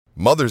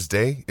Mother's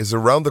Day is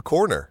around the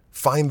corner.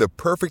 Find the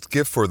perfect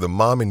gift for the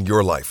mom in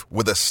your life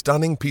with a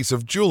stunning piece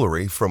of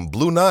jewelry from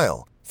Blue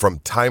Nile. From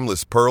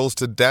timeless pearls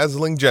to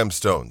dazzling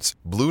gemstones,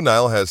 Blue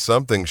Nile has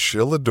something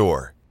she'll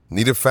adore.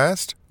 Need it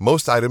fast?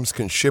 Most items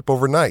can ship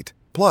overnight.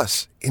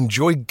 Plus,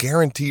 enjoy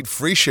guaranteed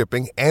free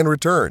shipping and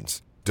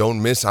returns.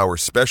 Don't miss our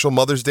special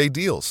Mother's Day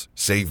deals.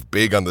 Save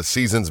big on the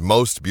season's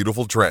most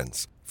beautiful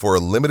trends. For a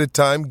limited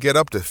time, get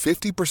up to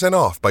 50%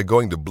 off by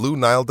going to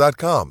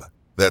BlueNile.com.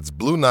 That's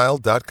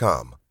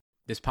BlueNile.com.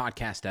 This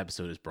podcast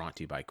episode is brought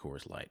to you by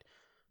Coors Light.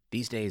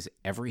 These days,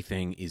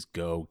 everything is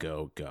go,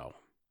 go, go.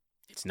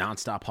 It's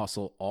nonstop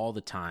hustle all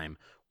the time.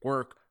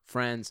 Work,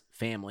 friends,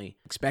 family,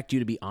 expect you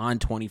to be on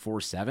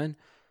 24/7.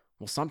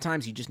 Well,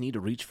 sometimes you just need to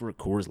reach for a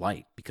Coors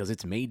Light because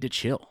it's made to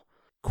chill.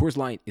 Coors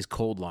Light is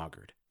cold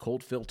lagered,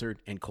 cold filtered,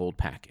 and cold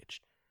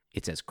packaged.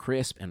 It's as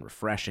crisp and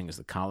refreshing as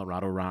the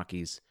Colorado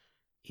Rockies.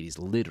 It is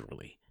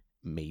literally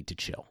made to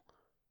chill.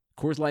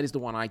 Coors Light is the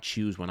one I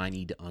choose when I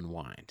need to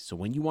unwind. So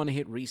when you want to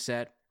hit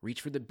reset, reach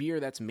for the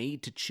beer that's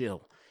made to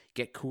chill.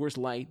 Get Coors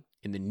Light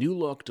in the new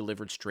look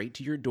delivered straight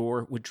to your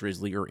door with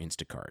Drizzly or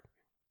Instacart.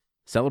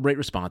 Celebrate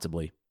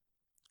responsibly.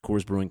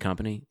 Coors Brewing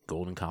Company,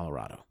 Golden,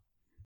 Colorado.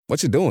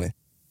 What you doing?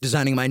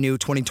 Designing my new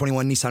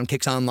 2021 Nissan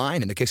Kicks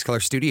online in the Kicks Color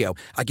Studio.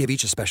 I give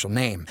each a special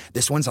name.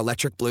 This one's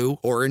electric blue,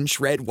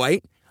 orange, red,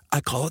 white. I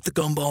call it the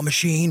Gumball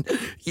Machine.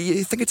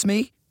 You think it's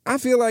me? I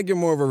feel like you're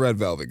more of a red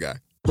velvet guy.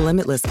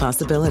 Limitless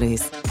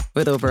possibilities.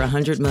 With over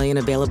 100 million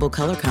available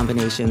color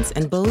combinations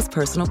and Bose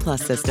Personal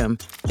Plus system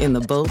in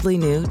the boldly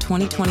new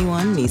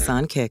 2021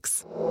 Nissan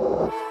Kicks.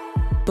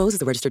 Bose is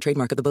the registered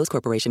trademark of the Bose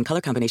Corporation. Color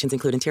combinations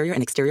include interior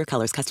and exterior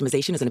colors.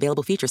 Customization is an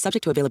available feature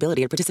subject to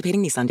availability at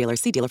participating Nissan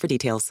dealers. See dealer for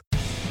details.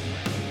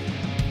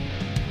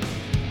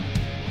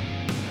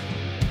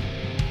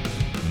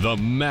 The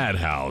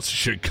Madhouse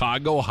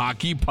Chicago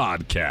Hockey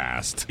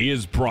Podcast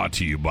is brought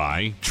to you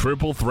by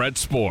Triple Threat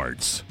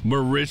Sports,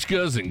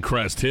 Marishka's in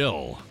Crest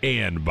Hill,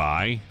 and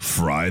by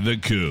Fry the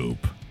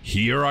Coop.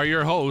 Here are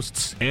your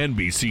hosts,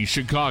 NBC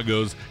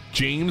Chicago's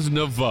James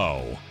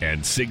Naveau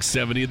and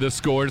 670 The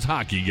Score's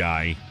hockey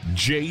guy,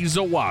 Jay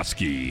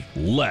Zawaski.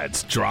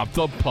 Let's drop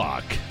the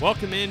puck.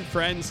 Welcome in,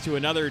 friends, to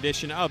another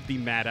edition of the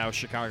Madhouse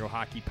Chicago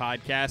Hockey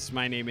Podcast.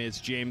 My name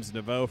is James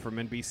Naveau from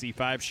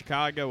NBC5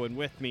 Chicago, and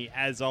with me,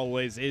 as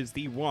always, is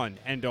the one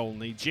and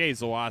only Jay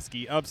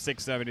Zawaski of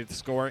 670 The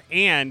Score,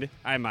 and,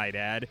 I might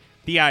add,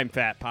 the I'm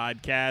Fat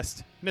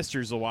Podcast.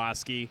 Mr.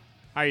 Zawaski,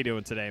 how you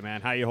doing today, man?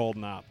 How you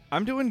holding up?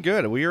 I'm doing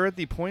good. We are at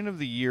the point of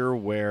the year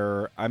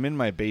where I'm in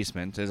my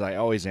basement, as I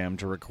always am,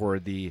 to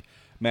record the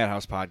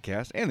Madhouse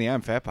podcast and the I'm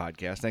Fat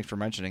podcast. Thanks for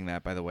mentioning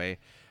that, by the way.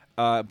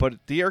 But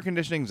the air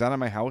conditioning's on in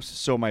my house,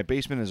 so my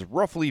basement is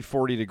roughly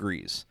 40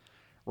 degrees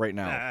right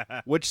now,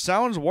 which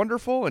sounds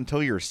wonderful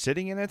until you're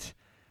sitting in it.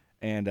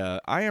 And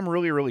I am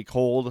really, really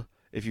cold.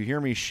 If you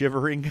hear me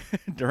shivering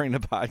during the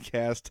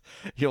podcast,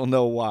 you'll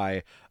know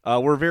why.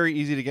 We're very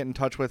easy to get in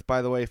touch with,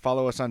 by the way.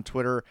 Follow us on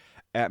Twitter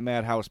at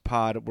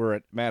MadhousePod. We're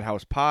at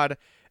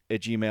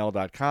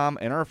madhousepod@gmail.com.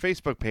 And our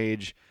Facebook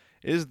page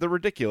is the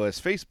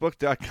ridiculous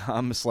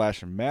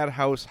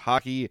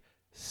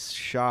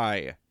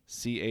facebook.com/madhousehockey-shy,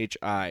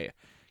 CHI.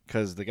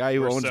 Because the guy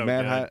who owns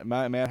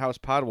Madhouse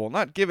Pod will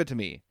not give it to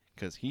me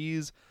because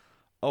he's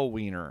a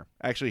wiener.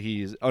 Actually,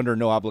 he's under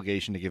no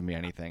obligation to give me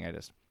anything. I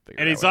just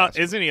figured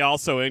Isn't he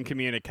also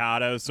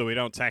incommunicado, so we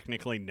don't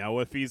technically know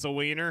if he's a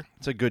wiener?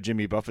 It's a good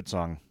Jimmy Buffett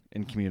song,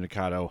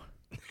 Incommunicado.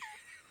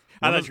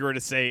 I thought you were to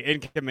say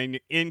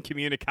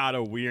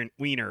incommunicado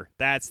wiener.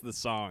 That's the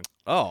song.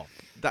 Oh,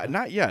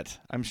 not yet.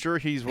 I'm sure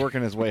he's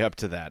working his way up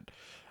to that.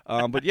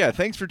 But yeah,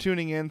 thanks for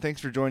tuning in.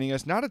 Thanks for joining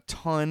us. Not a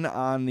ton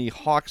on the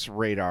Hawks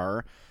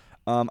radar.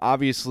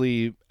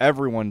 Obviously,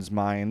 everyone's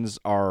minds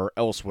are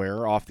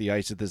elsewhere off the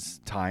ice at this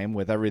time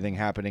with everything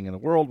happening in the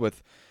world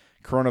with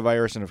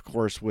coronavirus and, of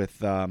course, with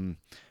the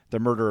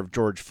murder of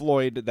George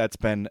Floyd. That's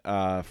been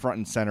front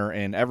and center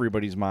in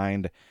everybody's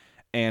mind.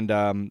 And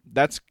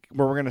that's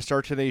where we're going to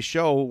start today's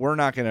show. We're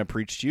not going to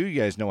preach to you.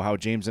 You guys know how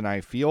James and I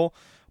feel.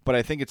 But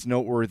I think it's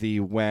noteworthy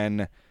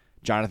when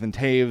Jonathan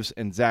Toews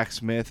and Zach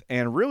Smith,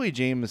 and really,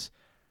 James,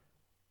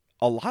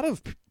 a lot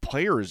of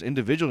players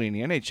individually in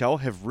the NHL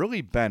have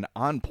really been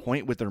on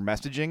point with their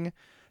messaging.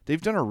 They've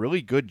done a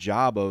really good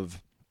job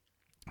of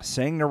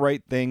saying the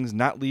right things,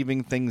 not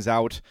leaving things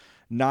out,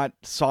 not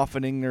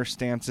softening their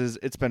stances.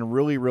 It's been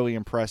really, really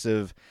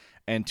impressive.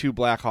 And two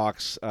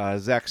Blackhawks,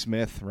 Zach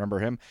Smith, remember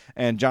him,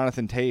 and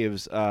Jonathan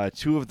Toews,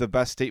 two of the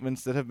best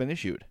statements that have been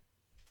issued.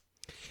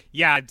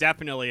 Yeah, I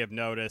definitely have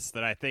noticed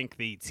that I think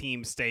the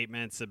team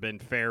statements have been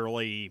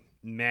fairly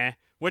meh,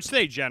 which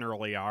they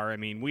generally are. I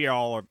mean, we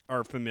all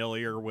are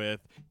familiar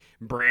with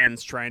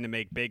brands trying to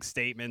make big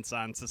statements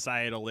on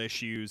societal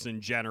issues,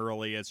 and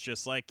generally it's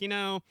just like,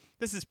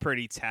 this is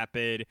pretty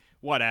tepid,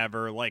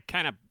 whatever, like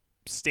kind of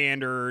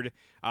standard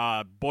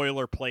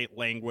boilerplate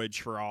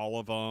language for all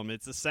of them.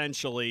 It's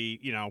essentially,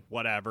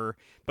 whatever.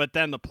 But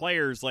then the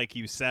players, like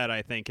you said,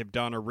 I think have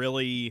done a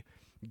really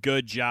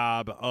good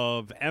job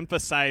of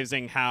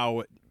emphasizing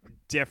how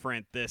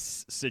different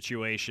this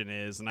situation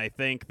is. And I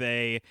think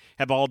they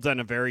have all done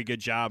a very good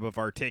job of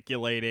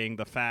articulating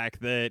the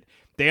fact that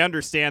they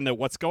understand that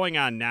what's going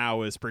on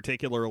now is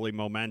particularly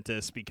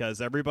momentous, because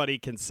everybody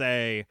can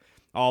say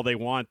all they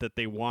want, that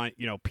they want,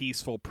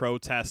 peaceful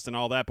protest and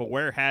all that, but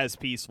where has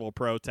peaceful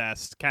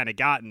protest kind of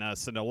gotten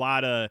us? And a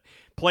lot of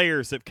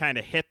players have kind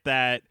of hit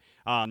that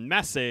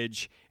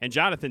message, and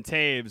Jonathan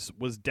Toews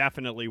was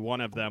definitely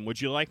one of them.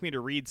 Would you like me to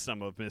read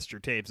some of Mr.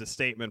 Toews'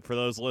 statement for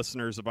those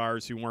listeners of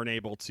ours who weren't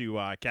able to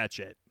catch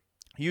it?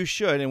 You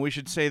should, and we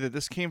should say that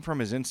this came from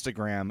his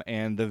Instagram,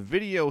 and the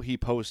video he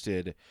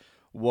posted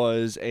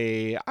was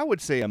I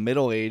would say a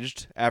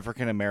middle-aged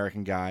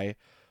African-American guy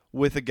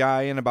with a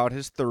guy in about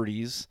his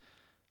 30s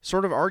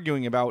sort of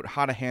arguing about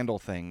how to handle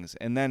things.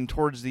 And then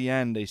towards the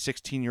end, a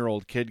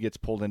 16-year-old kid gets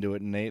pulled into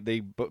it, and they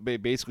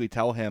basically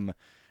tell him,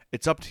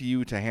 it's up to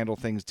you to handle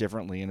things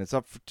differently, and it's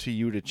up to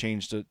you to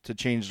change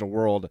the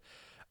world.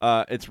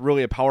 It's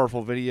really a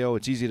powerful video.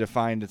 It's easy to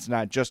find. It's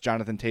not just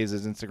Jonathan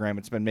Toews' Instagram.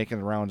 It's been making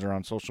the rounds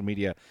around social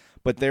media.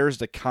 But there's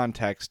the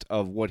context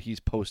of what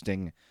he's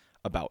posting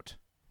about.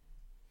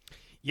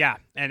 Yeah,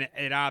 and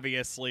it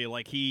obviously,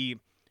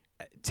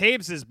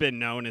 Toews has been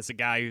known as a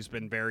guy who's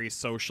been very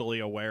socially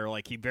aware.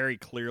 He very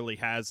clearly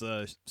has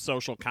a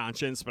social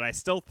conscience, but I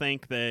still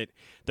think that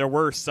there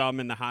were some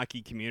in the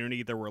hockey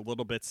community that were a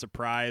little bit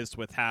surprised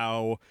with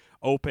how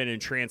open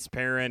and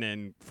transparent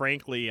and,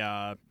 frankly,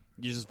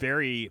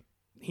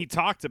 he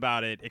talked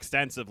about it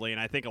extensively,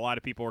 and I think a lot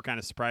of people were kind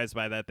of surprised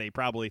by that. They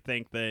probably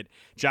think that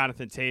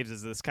Jonathan Toews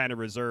is this kind of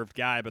reserved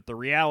guy, but the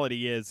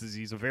reality is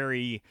he's a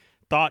very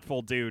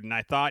thoughtful dude, and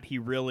I thought he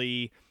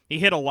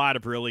hit a lot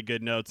of really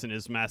good notes in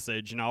his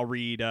message, and I'll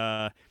read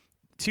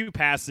two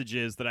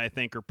passages that I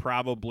think are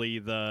probably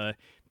the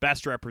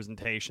best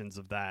representations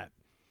of that.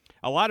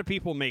 A lot of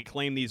people may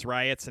claim these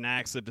riots and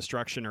acts of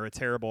destruction are a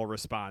terrible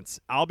response.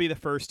 I'll be the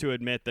first to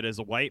admit that as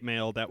a white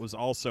male, that was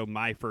also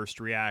my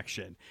first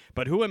reaction.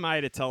 But who am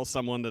I to tell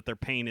someone that their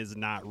pain is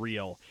not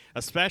real,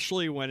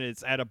 especially when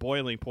it's at a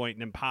boiling point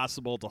and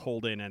impossible to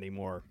hold in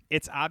anymore?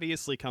 It's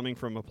obviously coming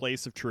from a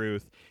place of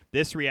truth.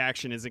 This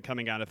reaction isn't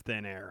coming out of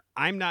thin air.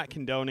 I'm not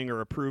condoning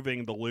or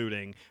approving the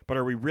looting, but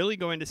are we really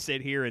going to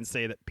sit here and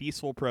say that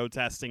peaceful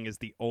protesting is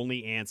the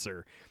only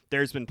answer?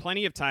 There's been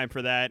plenty of time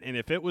for that, and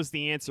if it was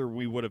the answer,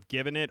 we would have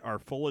given it our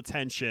full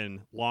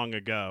attention long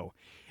ago.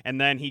 And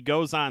then he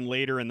goes on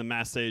later in the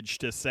message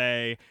to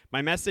say,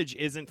 my message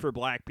isn't for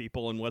black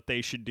people and what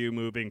they should do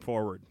moving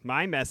forward.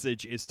 My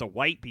message is to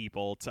white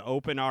people to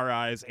open our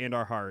eyes and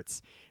our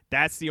hearts.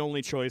 That's the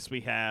only choice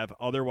we have.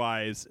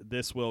 Otherwise,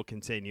 this will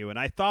continue. And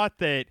I thought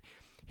that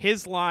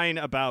his line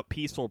about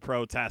peaceful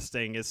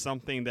protesting is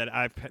something that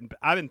I've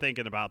been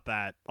thinking about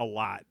that a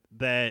lot,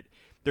 that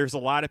there's a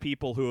lot of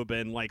people who have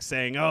been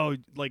saying,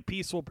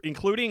 peaceful,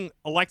 including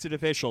elected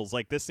officials.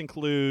 This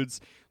includes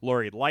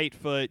Lori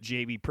Lightfoot,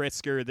 J.B.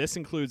 Pritzker. This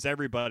includes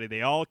everybody.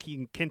 They all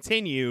can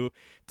continue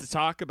to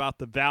talk about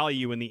the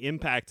value and the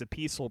impact of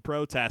peaceful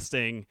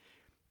protesting.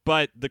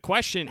 But the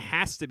question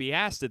has to be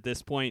asked at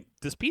this point,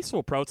 does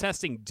peaceful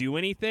protesting do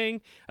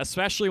anything?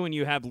 Especially when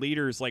you have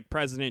leaders like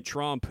President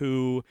Trump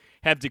who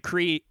have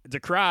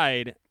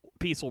decried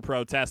peaceful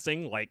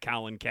protesting, like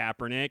Colin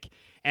Kaepernick,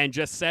 and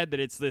just said that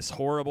it's this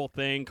horrible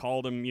thing,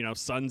 called them,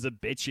 sons of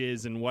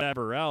bitches and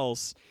whatever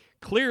else.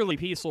 Clearly,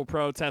 peaceful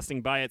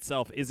protesting by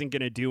itself isn't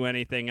going to do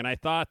anything, and I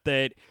thought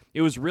that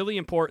it was really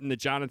important that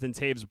Jonathan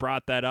Toews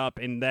brought that up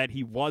and that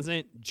he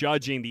wasn't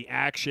judging the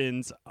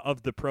actions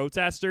of the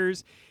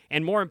protesters,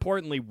 and more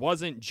importantly,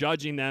 wasn't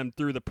judging them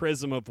through the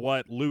prism of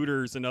what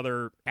looters and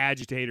other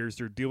agitators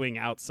are doing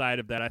outside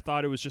of that. I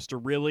thought it was just a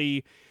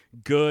really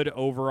good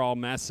overall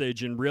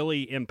message and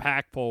really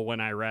impactful when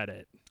I read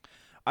it.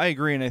 I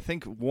agree, and I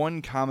think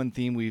one common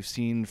theme we've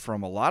seen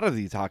from a lot of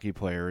these hockey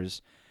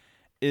players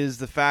is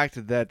the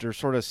fact that they're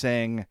sort of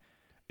saying,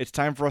 it's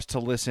time for us to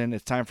listen,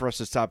 it's time for us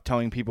to stop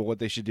telling people what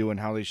they should do and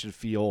how they should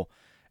feel,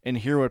 and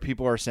hear what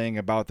people are saying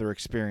about their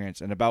experience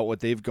and about what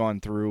they've gone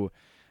through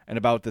and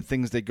about the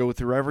things they go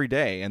through every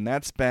day. And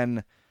that's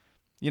been,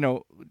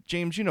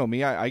 James, you know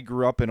me, I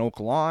grew up in Oak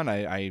Lawn.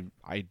 I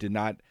did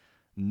not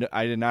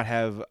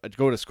have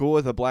go to school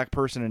with a black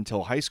person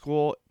until high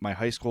school. My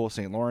high school,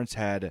 St. Lawrence,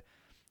 had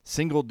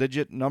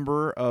single-digit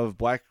number of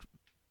black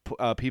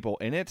people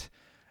in it.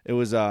 It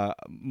was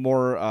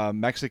more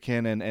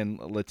Mexican and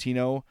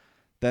Latino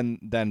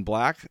than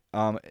black.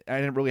 I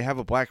didn't really have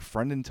a black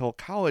friend until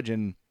college,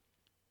 and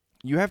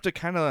you have to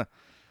kind of,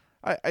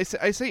 I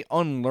say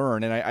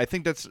unlearn, and I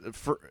think that's,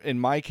 in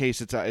my case,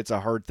 it's a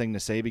hard thing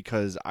to say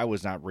because I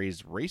was not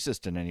raised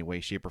racist in any way,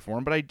 shape, or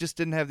form, but I just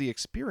didn't have the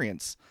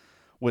experience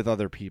with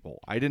other people.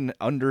 I didn't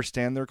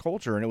understand their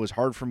culture, and it was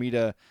hard for me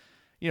to,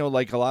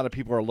 like a lot of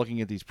people are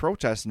looking at these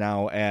protests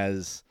now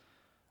as,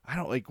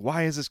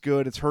 why is this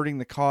good? It's hurting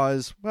the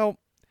cause. Well,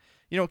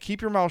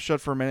 keep your mouth shut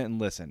for a minute and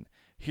listen.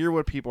 Hear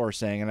what people are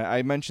saying. And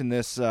I mentioned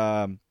this,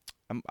 I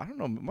don't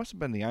know, it must have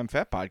been the I'm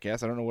Fat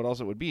podcast. I don't know what else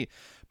it would be.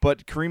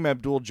 But Kareem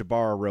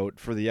Abdul-Jabbar wrote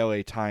for the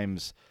LA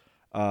Times,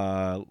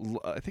 I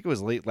think it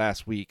was late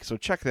last week. So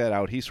check that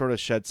out. He sort of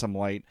shed some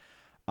light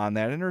on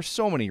that. And there's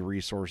so many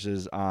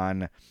resources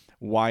on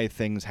why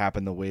things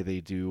happen the way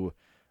they do.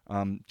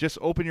 Just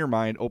open your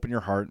mind, open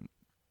your heart.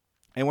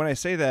 And when I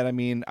say that, I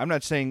mean, I'm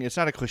not saying it's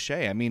not a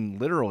cliche. I mean,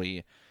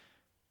 literally,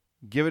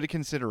 give it a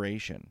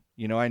consideration.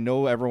 I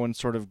know everyone's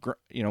sort of,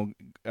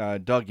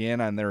 dug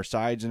in on their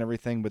sides and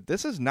everything, but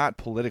this is not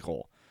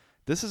political.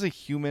 This is a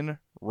human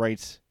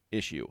rights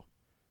issue.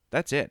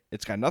 That's it.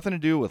 It's got nothing to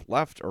do with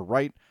left or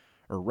right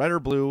or red or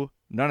blue.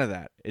 None of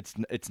that.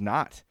 It's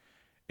not.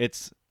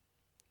 It's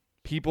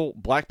people,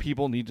 black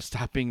people need to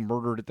stop being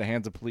murdered at the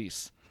hands of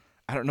police.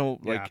 I don't know,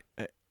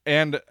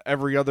 and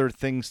every other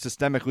thing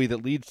systemically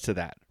that leads to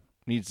that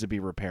needs to be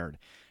repaired.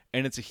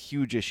 And it's a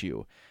huge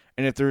issue.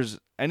 And if there's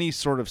any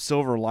sort of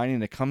silver lining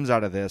that comes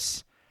out of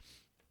this,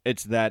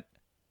 it's that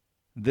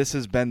this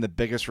has been the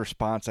biggest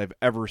response I've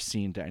ever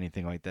seen to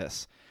anything like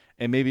this.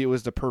 And maybe it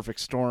was the perfect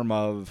storm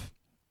of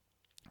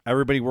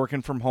everybody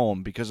working from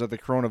home because of the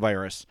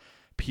coronavirus,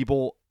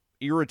 people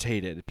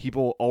irritated,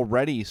 people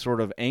already sort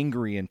of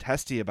angry and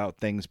testy about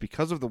things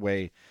because of the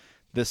way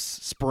this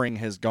spring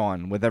has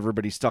gone with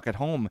everybody stuck at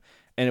home.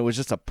 And it was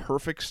just a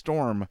perfect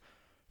storm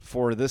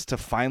for this to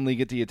finally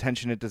get the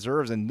attention it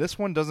deserves. And this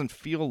one doesn't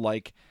feel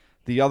like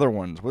the other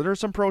ones, where there's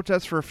some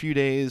protests for a few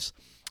days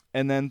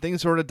and then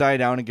things sort of die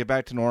down and get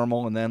back to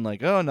normal. And then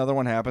another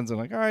one happens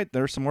and all right,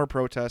 there's some more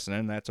protests and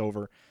then that's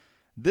over.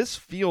 This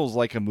feels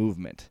like a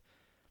movement.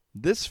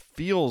 This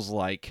feels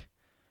like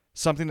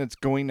something that's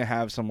going to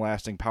have some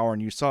lasting power.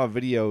 And you saw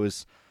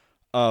videos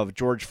of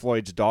George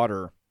Floyd's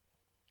daughter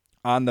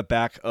on the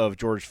back of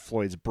George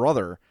Floyd's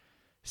brother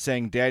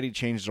saying, "Daddy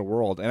changed the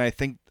world." And I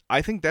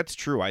think that's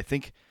true. I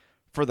think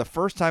for the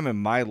first time in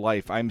my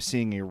life, I'm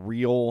seeing a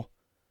real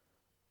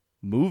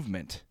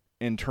movement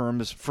in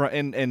terms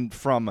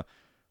from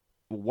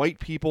white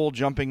people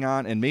jumping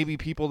on and maybe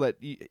people that,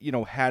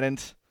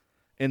 hadn't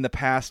in the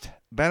past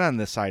been on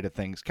this side of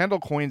things. Kendall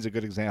Coyne's a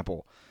good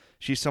example.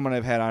 She's someone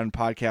I've had on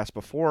podcasts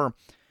before,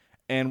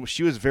 and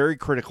she was very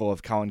critical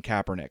of Colin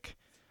Kaepernick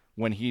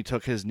when he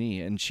took his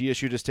knee. And she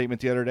issued a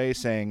statement the other day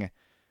saying,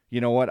 you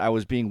know what, I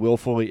was being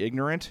willfully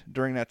ignorant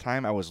during that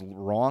time. I was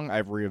wrong.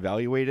 I've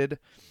reevaluated.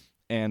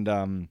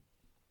 And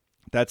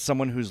that's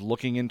someone who's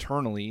looking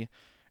internally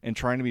and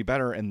trying to be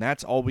better, and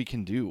that's all we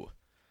can do.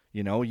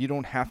 You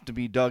don't have to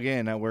be dug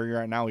in at where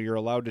you're at now. You're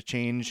allowed to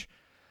change.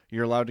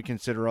 You're allowed to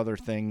consider other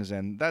things,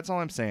 and that's all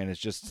I'm saying is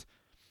just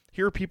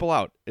hear people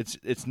out.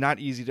 It's not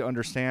easy to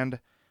understand,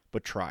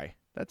 but try.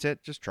 That's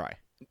it. Just try.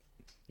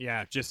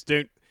 Yeah, just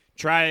don't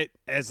try it.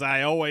 As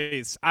I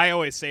always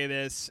say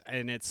this,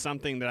 and it's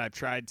something that I've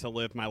tried to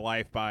live my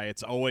life by.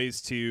 It's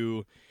always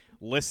to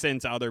listen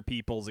to other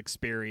people's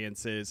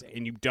experiences,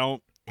 and you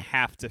don't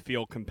have to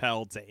feel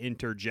compelled to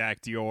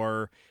interject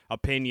your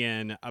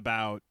opinion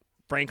about,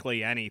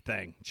 frankly,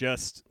 anything.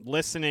 Just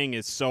listening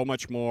is so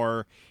much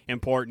more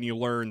important. You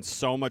learn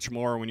so much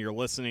more when you're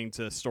listening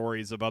to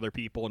stories of other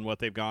people and what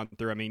they've gone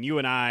through. I mean, you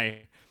and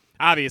I,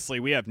 obviously,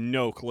 we have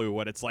no clue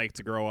what it's like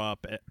to grow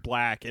up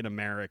black in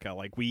America.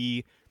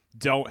 We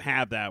don't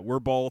have that. We're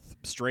both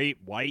straight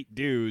white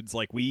dudes.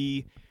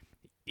 We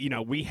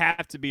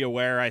have to be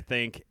aware, I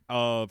think,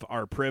 of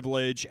our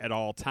privilege at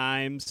all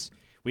times.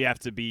 We have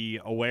to be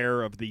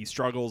aware of the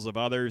struggles of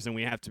others, and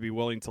we have to be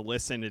willing to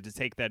listen and to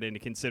take that into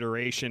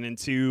consideration and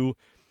to,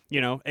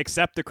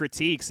 accept the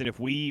critiques. And if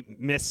we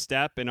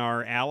misstep in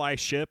our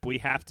allyship, we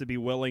have to be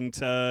willing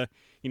to,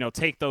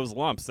 take those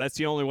lumps. That's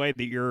the only way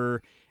that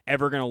you're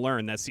ever going to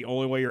learn. That's the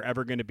only way you're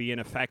ever going to be an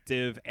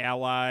effective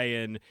ally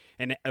and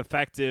an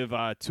effective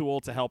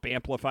tool to help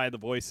amplify the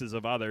voices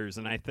of others.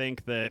 And I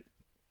think that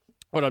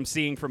what I'm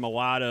seeing from a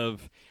lot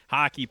of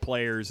hockey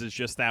players is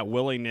just that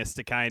willingness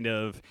to kind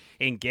of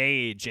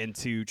engage and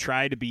to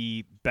try to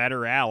be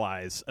better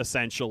allies,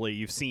 essentially.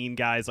 You've seen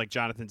guys like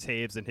Jonathan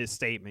Toews in his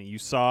statement. You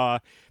saw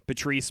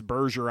Patrice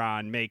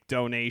Bergeron make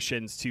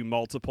donations to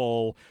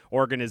multiple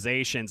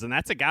organizations, and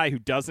that's a guy who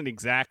doesn't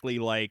exactly,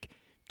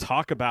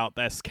 talk about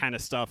this kind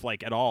of stuff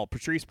at all.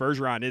 Patrice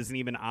Bergeron isn't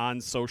even on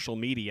social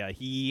media.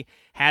 He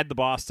had the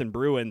Boston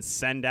Bruins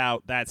send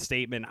out that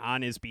statement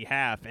on his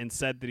behalf and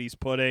said that he's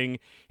putting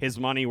his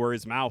money where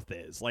his mouth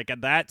is.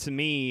 That to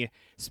me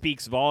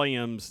speaks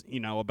volumes,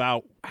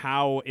 about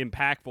how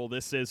impactful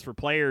this is for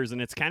players.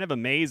 And it's kind of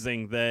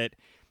amazing that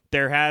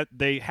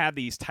they have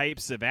these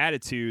types of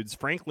attitudes,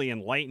 frankly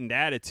enlightened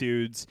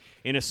attitudes,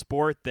 in a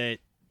sport that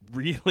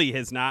really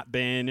has not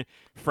been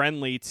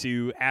friendly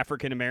to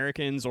African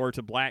Americans or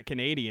to Black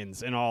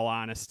Canadians, in all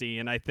honesty.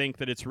 And I think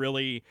that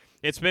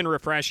it's been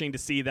refreshing to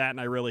see that,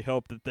 and I really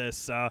hope that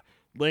this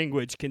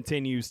language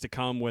continues to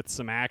come with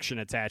some action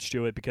attached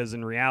to it, because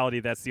in reality,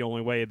 that's the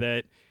only way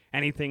that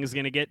anything is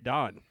going to get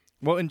done.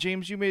 Well, and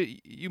James, you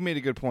made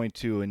a good point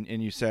too,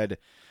 and you said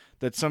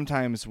that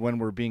sometimes when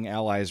we're being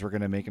allies, we're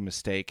going to make a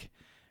mistake,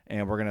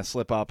 and we're going to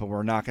slip up, and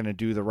we're not going to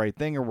do the right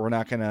thing, or we're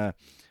not going to,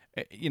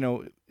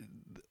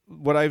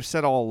 what I've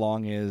said all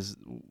along is,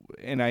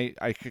 and I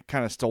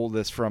kind of stole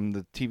this from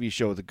the TV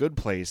show The Good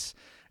Place,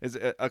 is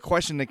a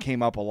question that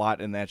came up a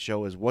lot in that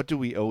show is, what do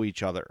we owe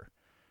each other,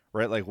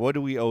 right? What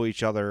do we owe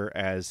each other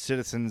as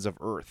citizens of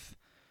Earth?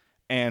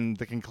 And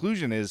the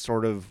conclusion is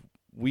sort of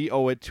we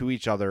owe it to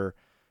each other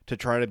to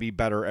try to be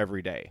better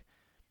every day.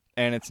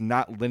 And it's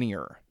not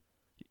linear.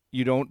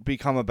 You don't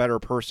become a better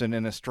person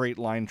in a straight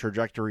line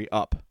trajectory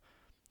up.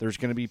 There's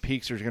going to be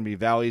peaks, there's going to be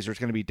valleys, there's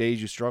going to be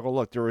days you struggle.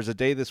 Look, there was a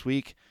day this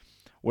week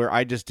where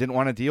I just didn't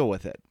want to deal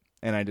with it.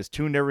 And I just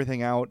tuned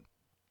everything out.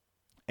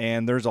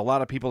 And there's a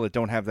lot of people that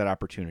don't have that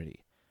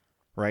opportunity,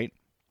 right?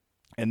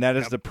 And that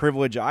is the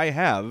privilege I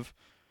have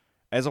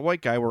as a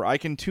white guy, where I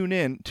can tune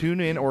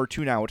in or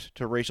tune out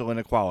to racial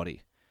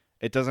inequality.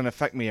 It doesn't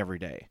affect me every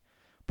day,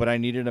 but I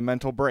needed a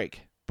mental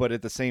break. But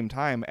at the same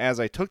time, as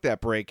I took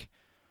that break,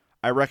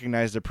 I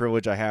recognized the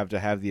privilege I have to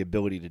have the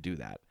ability to do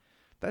that.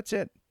 That's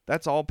it.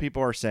 That's all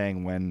people are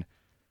saying when,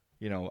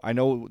 I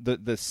know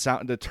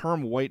the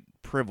term white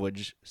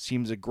privilege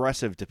seems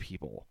aggressive to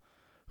people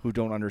who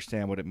don't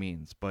understand what it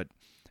means, but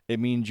it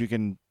means you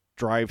can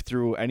drive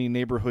through any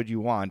neighborhood you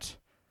want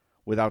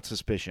without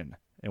suspicion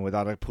and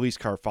without a police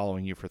car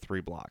following you for 3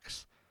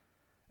 blocks.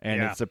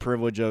 And it's the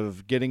privilege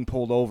of getting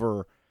pulled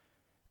over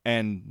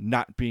and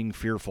not being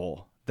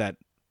fearful that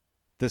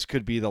this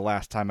could be the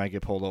last time I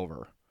get pulled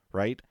over,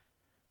 right?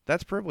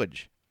 That's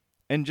privilege.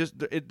 And just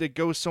it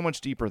goes so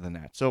much deeper than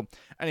that. So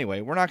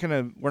anyway, we're not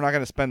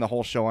gonna spend the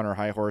whole show on our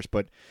high horse,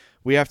 but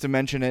we have to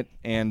mention it.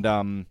 And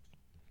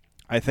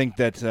I think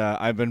that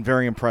I've been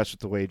very impressed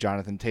with the way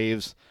Jonathan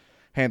Taves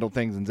handled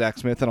things, and Zach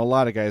Smith, and a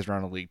lot of guys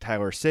around the league.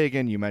 Tyler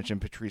Seguin, you mentioned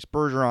Patrice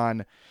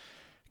Bergeron,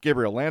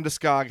 Gabriel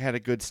Landeskog had a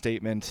good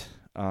statement.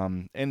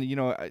 And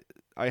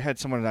I had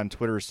someone on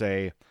Twitter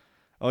say,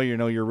 "Oh,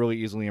 you're really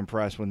easily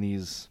impressed when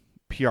these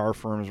PR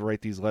firms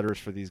write these letters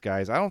for these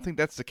guys." I don't think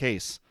that's the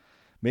case.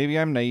 Maybe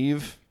I'm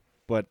naive,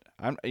 but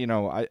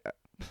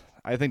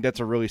I think that's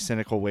a really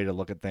cynical way to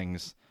look at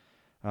things.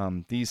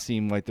 These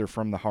seem like they're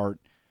from the heart.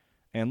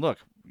 And look,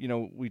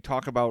 we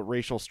talk about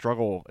racial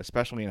struggle,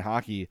 especially in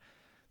hockey.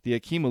 The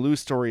Akeem Alou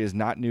story is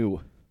not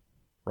new,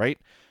 right?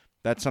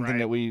 That's something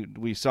that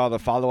we saw the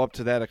follow-up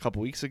to that a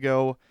couple weeks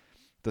ago.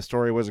 The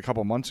story was a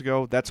couple months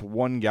ago. That's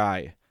one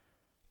guy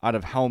out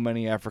of how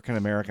many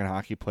African-American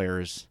hockey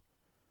players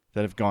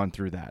that have gone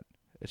through that.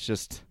 It's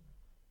just,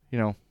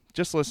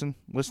 just listen.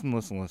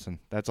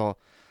 That's all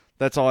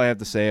I have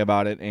to say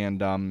about it.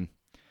 And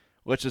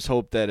let's just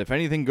hope that if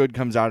anything good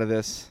comes out of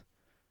this,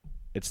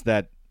 it's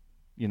that,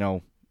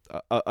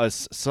 a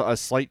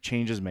slight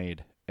change is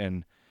made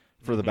and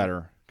for the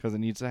better, because it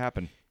needs to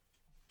happen.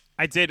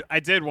 I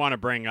did want to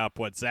bring up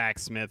what Zach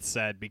Smith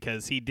said,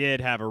 because he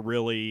did have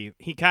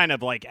he kind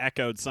of like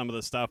echoed some of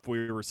the stuff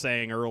we were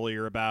saying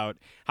earlier about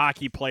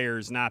hockey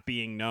players not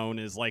being known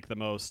as like the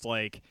most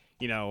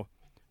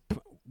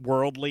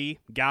worldly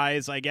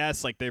guys, I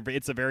guess. Like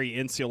it's a very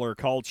insular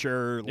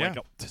culture. Like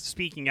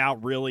speaking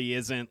out really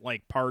isn't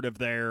like part of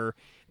their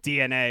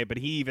DNA, but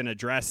he even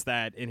addressed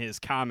that in his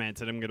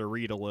comment, and I'm going to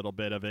read a little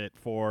bit of it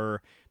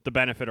for the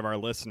benefit of our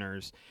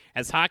listeners.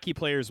 As hockey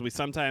players, we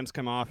sometimes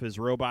come off as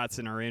robots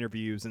in our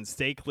interviews and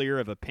stay clear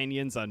of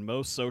opinions on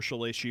most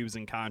social issues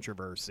and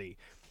controversy.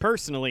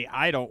 Personally,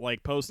 I don't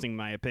like posting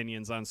my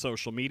opinions on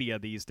social media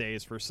these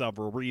days for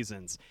several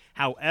reasons.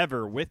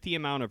 However, with the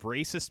amount of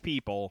racist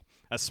people,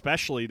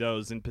 especially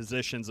those in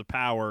positions of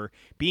power,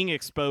 being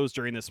exposed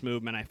during this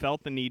movement, I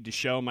felt the need to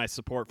show my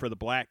support for the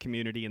black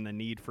community and the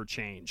need for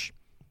change.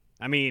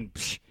 I mean,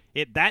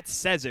 that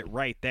says it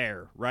right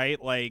there, right?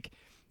 Like,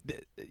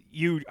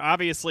 you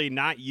obviously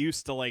not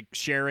used to like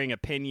sharing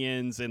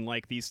opinions in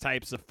like these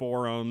types of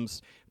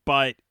forums,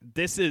 but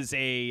this is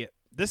a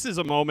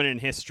moment in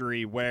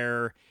history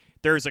where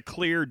there's a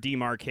clear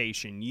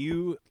demarcation.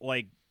 You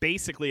like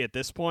basically at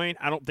this point,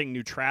 I don't think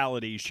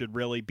neutrality should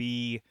really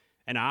be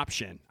an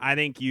option. I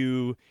think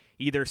you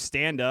either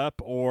stand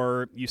up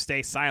or you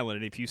stay silent.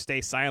 And if you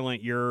stay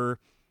silent, you're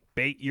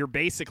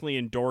basically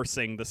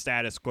endorsing the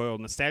status quo,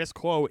 and the status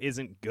quo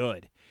isn't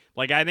good.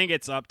 Like, I think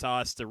it's up to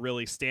us to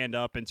really stand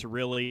up and to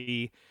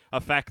really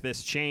affect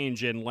this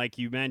change. And like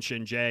you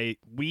mentioned, Jay,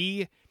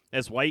 we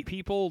as white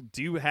people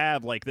do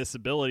have like this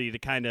ability to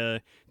kind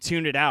of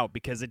tune it out,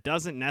 because it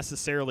doesn't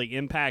necessarily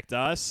impact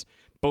us,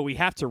 but we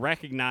have to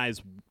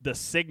recognize the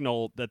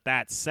signal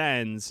that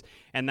sends.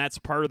 And that's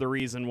part of the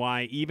reason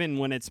why, even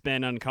when it's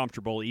been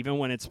uncomfortable, even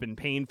when it's been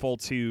painful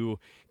to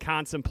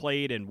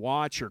contemplate and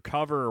watch or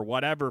cover or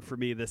whatever for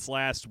me this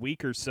last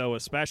week or so,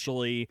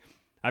 especially,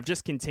 I've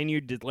just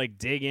continued to like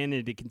dig in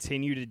and to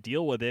continue to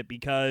deal with it,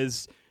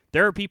 because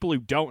there are people who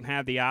don't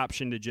have the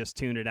option to just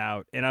tune it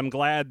out. And I'm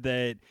glad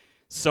that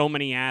so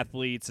many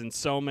athletes and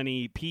so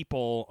many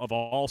people of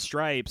all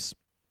stripes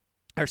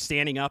are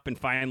standing up and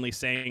finally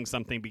saying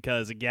something,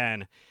 because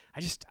again,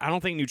 I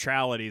don't think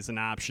neutrality is an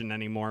option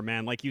anymore,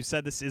 man. Like you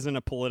said, this isn't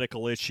a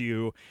political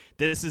issue.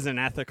 This is an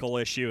ethical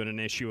issue and an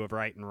issue of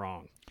right and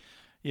wrong.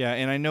 Yeah,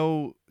 and I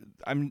know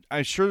I'm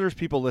sure there's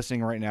people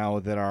listening right now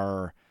that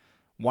are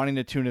wanting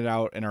to tune it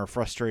out and are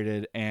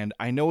frustrated, and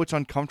I know it's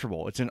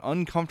uncomfortable. It's an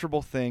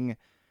uncomfortable thing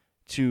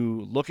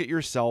to look at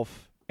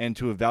yourself and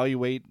to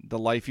evaluate the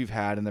life you've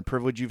had and the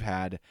privilege you've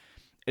had.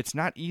 It's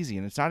not easy,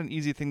 and it's not an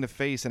easy thing to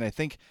face, and I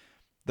think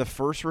the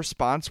first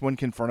response when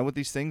confronted with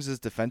these things is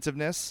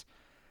defensiveness.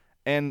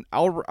 And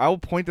I'll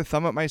point the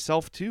thumb at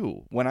myself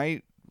too. When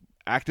I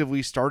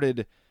actively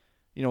started,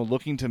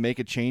 looking to make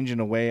a change in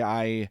a way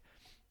I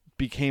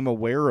became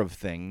aware of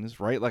things,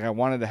 right? Like I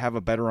wanted to have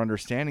a better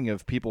understanding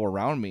of people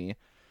around me.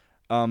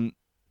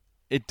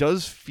 It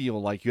does feel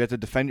like you have to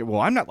defend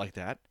well, I'm not like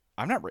that.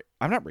 I'm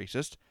not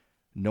racist.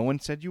 No one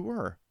said you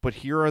were. But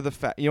here are the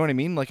facts. You know what I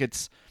mean? Like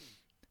it's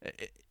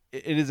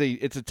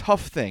a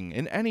tough thing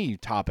in any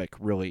topic,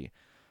 really,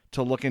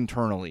 to look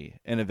internally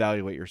and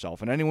evaluate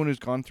yourself. And anyone who's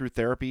gone through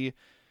therapy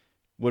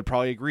would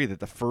probably agree that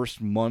the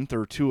first month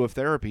or two of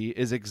therapy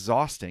is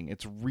exhausting.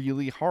 It's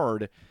really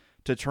hard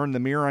to turn the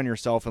mirror on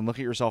yourself and look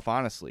at yourself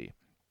honestly.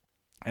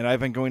 And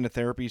I've been going to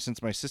therapy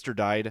since my sister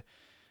died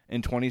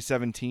in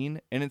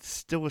 2017, and it's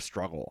still a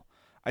struggle.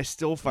 I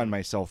still find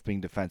myself being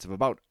defensive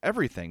about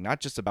everything, not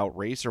just about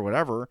race or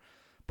whatever,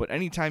 but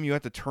anytime you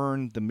have to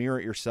turn the mirror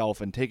at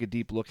yourself and take a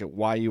deep look at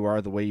why you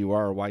are the way you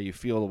are, or why you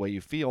feel the way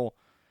you feel,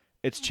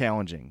 it's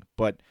challenging.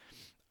 But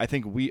I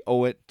think we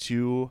owe it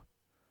to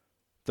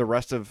the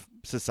rest of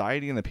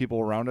society and the people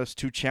around us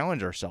to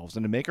challenge ourselves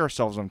and to make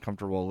ourselves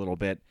uncomfortable a little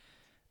bit,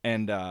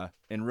 and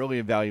really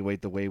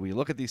evaluate the way we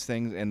look at these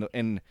things.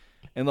 And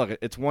look,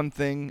 it's one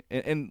thing,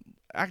 and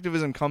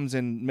activism comes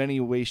in many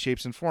ways,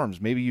 shapes, and forms.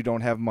 Maybe you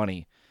don't have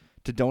money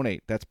to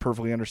donate. That's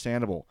perfectly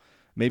understandable.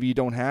 Maybe you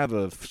don't have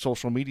a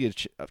social media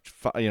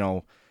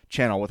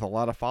channel with a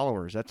lot of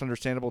followers. That's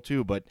understandable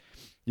too. But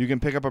you can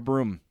pick up a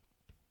broom.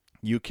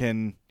 You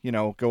can,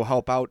 go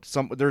help out.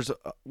 There's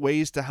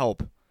ways to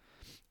help,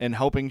 and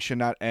helping should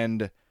not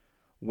end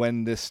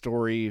when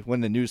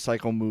the news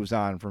cycle moves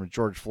on from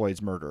George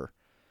Floyd's murder.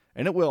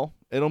 And it will.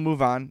 It'll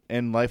move on,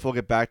 and life will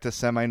get back to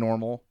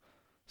semi-normal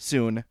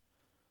soon.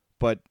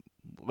 But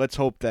let's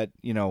hope that,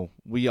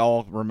 we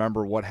all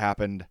remember what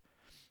happened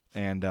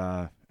and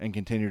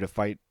continue to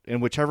fight in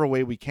whichever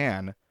way we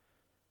can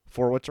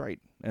for what's right.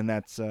 And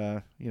that's,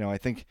 I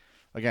think,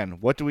 again,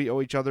 what do we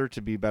owe each other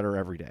to be better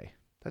every day?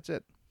 That's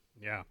it.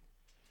 Yeah.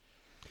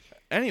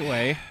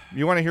 Anyway,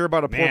 you want to hear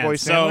about a poor boy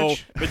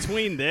sandwich? So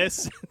between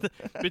this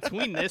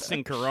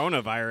and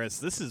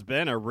coronavirus, this has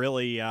been a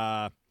really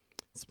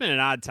it's been an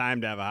odd time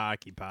to have a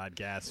hockey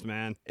podcast,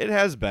 man. It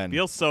has been.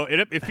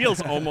 It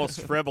feels almost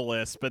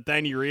frivolous, but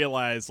then you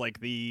realize like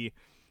the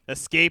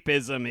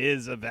escapism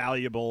is a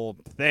valuable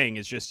thing.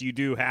 It's just you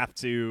do have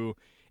to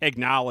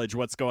acknowledge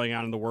what's going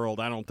on in the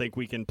world. I don't think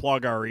we can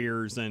plug our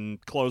ears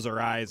and close our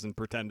eyes and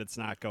pretend it's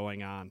not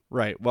going on.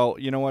 Right. Well,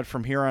 you know what?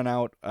 From here on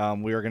out,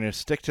 we are going to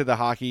stick to the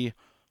hockey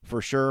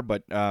for sure,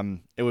 but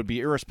it would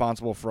be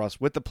irresponsible for us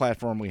with the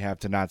platform we have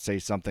to not say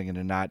something and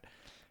to not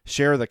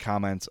share the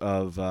comments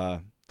of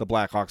the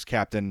Blackhawks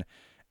captain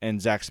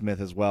and Zach Smith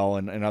as well,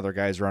 and other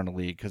guys around the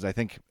league, because I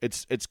think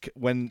it's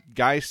when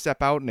guys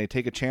step out and they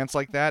take a chance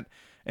like that,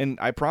 and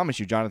I promise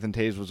you, Jonathan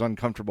Toews was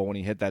uncomfortable when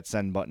he hit that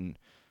send button,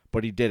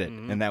 but he did it,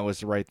 and that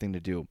was the right thing to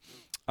do.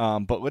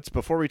 But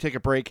before we take a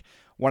break,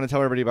 want to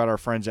tell everybody about our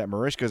friends at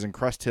Marishka's in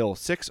Crest Hill,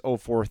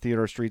 604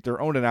 Theodore Street. They're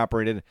owned and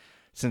operated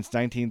since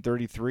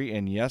 1933,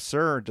 and yes,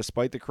 sir,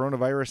 despite the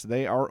coronavirus,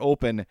 they are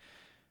open.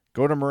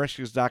 Go to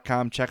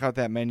Marishkas.com, check out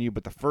that menu,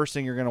 but the first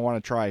thing you're going to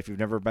want to try, if you've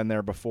never been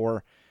there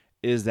before,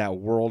 is that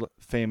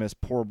world-famous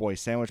poor boy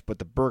sandwich. But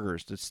the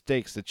burgers, the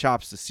steaks, the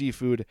chops, the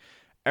seafood,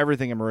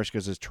 everything at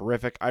Marishkas is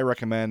terrific. I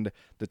recommend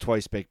the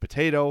twice-baked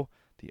potato.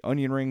 The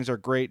onion rings are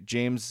great.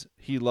 James,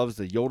 he loves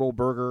the Yodel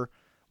burger,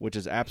 which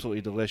is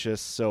absolutely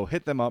delicious. So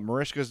hit them up,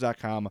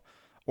 Marishkas.com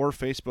or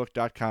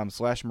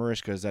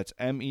Facebook.com/Marishkas. That's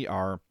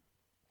MERICHKAS.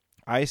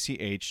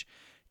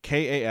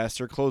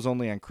 They're closed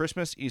only on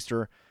Christmas,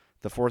 Easter,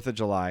 the 4th of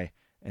July,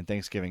 and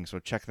Thanksgiving. So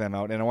check them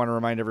out. And I want to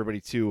remind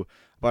everybody, too,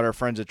 about our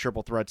friends at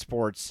Triple Threat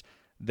Sports.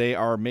 They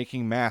are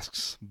making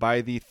masks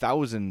by the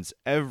thousands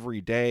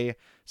every day.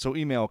 So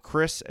email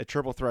Chris at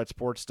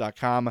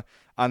triplethreatsports.com.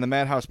 On the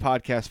Madhouse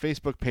Podcast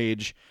Facebook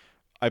page,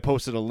 I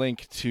posted a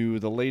link to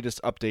the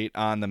latest update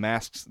on the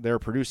masks they're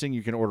producing.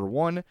 You can order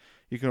one.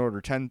 You can order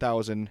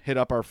 10,000. Hit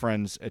up our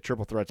friends at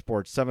Triple Threat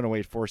Sports,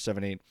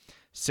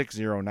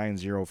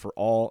 708-478-6090 for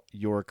all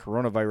your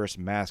coronavirus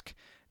mask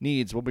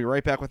needs. We'll be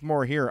right back with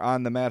more here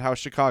on the Madhouse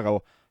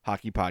Chicago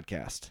Hockey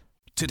Podcast.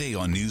 Today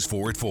on News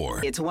 4 at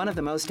 4. It's one of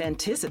the most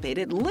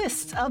anticipated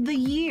lists of the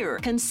year.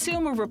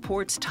 Consumer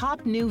Reports'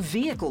 top new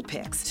vehicle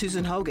picks.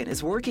 Susan Hogan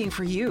is working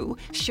for you,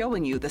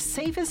 showing you the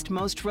safest,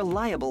 most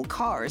reliable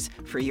cars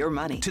for your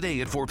money.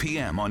 Today at 4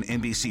 p.m. on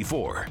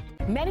NBC4.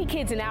 Many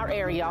kids in our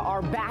area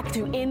are back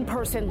to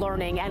in-person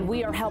learning, and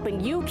we are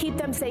helping you keep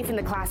them safe in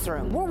the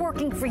classroom. We're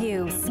working for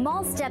you.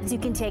 Small steps you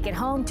can take at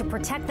home to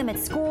protect them at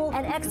school,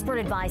 and expert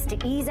advice to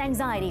ease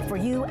anxiety for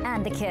you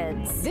and the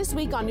kids. This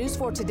week on News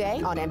 4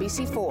 Today on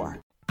NBC4.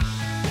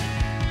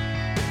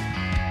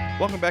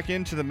 Welcome back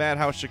into the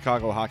Madhouse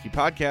Chicago Hockey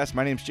Podcast.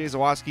 My name's Jay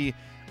Zawoski.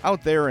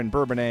 Out there in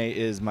Bourbonnais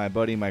is my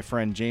buddy, my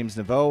friend, James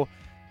Naveau.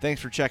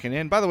 Thanks for checking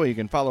in. By the way, you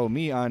can follow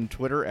me on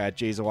Twitter at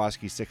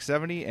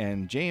JayZawoski670,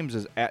 and James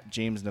is at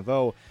James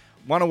Naveau.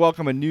 Want to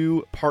welcome a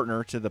new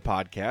partner to the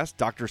podcast,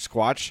 Dr.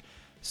 Squatch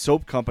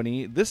Soap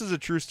Company. This is a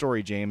true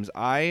story, James.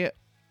 A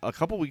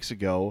couple weeks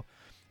ago,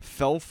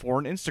 fell for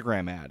an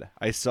Instagram ad.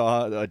 I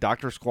saw a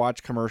Dr.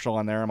 Squatch commercial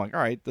on there. I'm like, all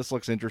right, this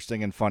looks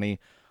interesting and funny.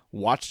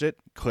 Watched it,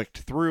 clicked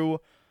through,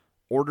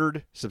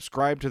 ordered,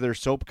 subscribed to their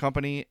soap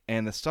company,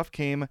 and the stuff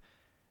came.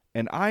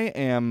 And I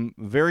am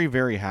very,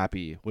 very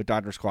happy with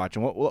Dr. Squatch.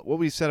 And what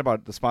we said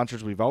about the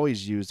sponsors we've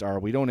always used are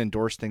we don't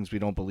endorse things we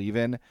don't believe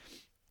in.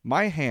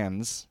 My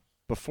hands,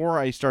 before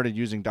I started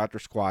using Dr.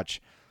 Squatch,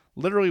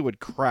 literally would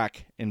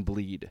crack and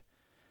bleed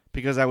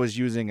because I was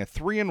using a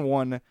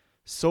 3-in-1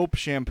 soap,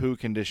 shampoo,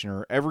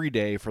 conditioner every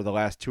day for the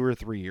last 2 or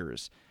 3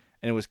 years,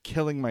 and it was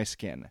killing my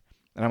skin.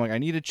 And I'm like, I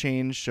need a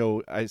change.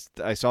 So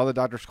I saw the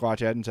Dr.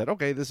 Squatch ad and said,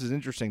 okay, this is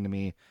interesting to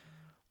me.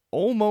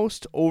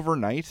 Almost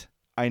overnight,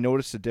 I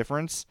noticed a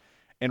difference,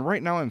 and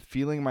right now I'm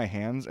feeling my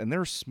hands, and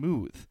they're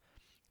smooth.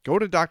 Go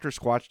to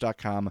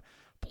drsquatch.com,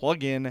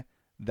 plug in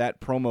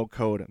that promo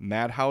code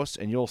MADHOUSE,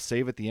 and you'll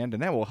save at the end,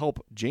 and that will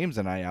help James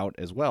and I out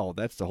as well.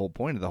 That's the whole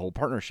point of the whole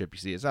partnership. You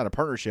see, it's not a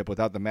partnership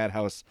without the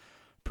Madhouse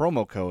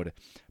promo code.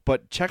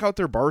 But check out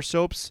their bar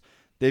soaps.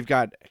 They've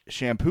got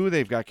shampoo,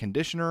 they've got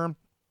conditioner,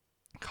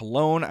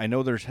 cologne. I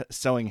know they're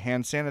selling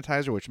hand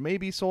sanitizer, which may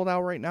be sold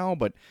out right now,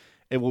 but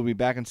it will be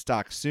back in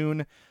stock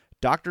soon.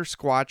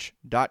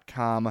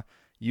 drsquatch.com.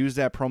 Use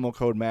that promo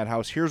code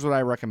MADHOUSE. Here's what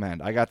I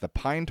recommend. I got the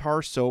pine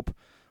tar soap,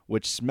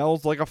 which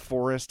smells like a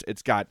forest.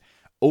 It's got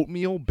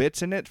oatmeal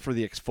bits in it for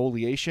the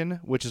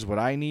exfoliation, which is what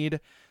I need.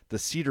 The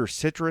cedar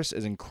citrus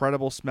is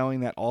incredible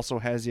smelling. That also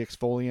has the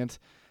exfoliant.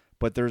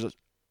 But there's,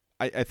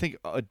 I think,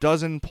 a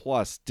dozen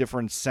plus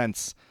different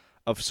scents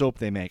of soap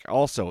they make.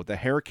 Also, the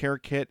hair care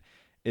kit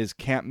is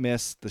can't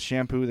miss. The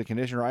shampoo, the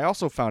conditioner. I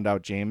also found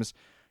out, James,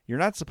 you're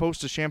not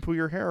supposed to shampoo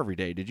your hair every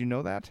day. Did you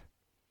know that?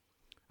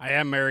 I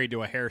am married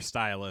to a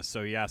hairstylist,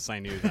 so yes, I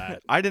knew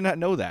that. I did not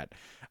know that.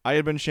 I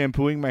had been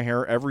shampooing my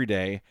hair every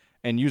day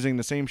and using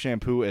the same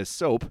shampoo as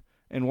soap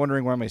and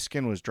wondering why my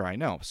skin was dry.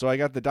 No. So I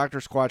got the Dr.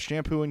 Squatch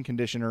shampoo and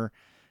conditioner,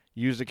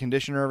 use the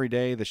conditioner every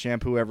day, the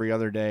shampoo every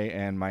other day,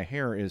 and my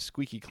hair is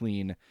squeaky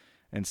clean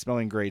and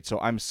smelling great. So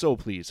I'm so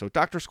pleased. So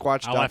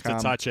drsquatch.com. I'll have to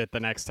touch it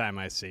the next time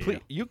I see you.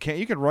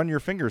 You can run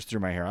your fingers through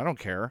my hair. I don't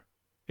care.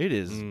 It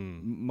is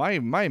my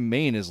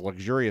mane is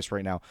luxurious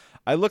right now.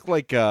 I look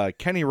like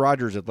Kenny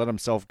Rogers had let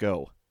himself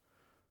go.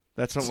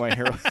 That's what my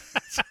hair.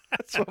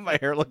 That's what my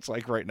hair looks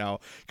like right now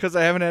because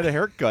I haven't had a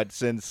haircut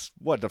since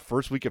the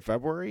first week of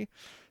February.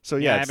 So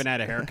yeah, I haven't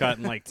had a haircut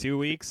in like 2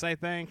 weeks, I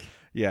think.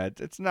 Yeah,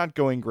 it's not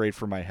going great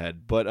for my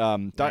head. But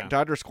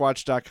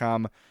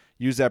drsquatch.com.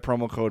 Use that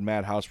promo code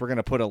MADHOUSE. We're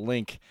gonna put a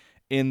link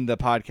in the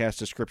podcast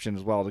description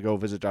as well to go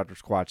visit Dr.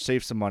 Squatch.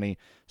 Save some money,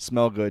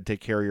 smell good, take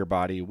care of your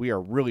body. We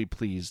are really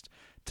pleased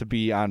to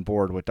be on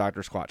board with Dr.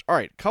 Squatch. All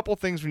right, couple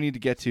things we need to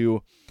get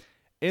to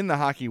in the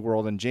hockey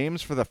world. And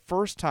James, for the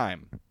first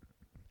time,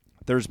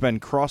 there's been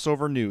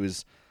crossover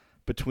news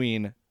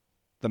between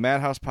the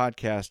Madhouse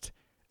podcast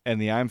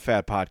and the I'm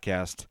Fat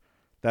podcast.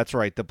 That's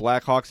right, the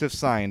Blackhawks have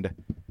signed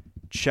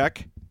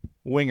Czech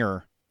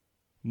winger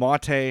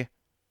Mate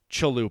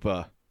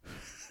Chalupa.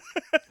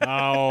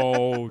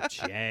 Oh,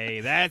 Jay,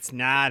 that's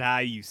not how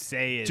you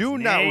say his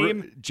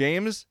name.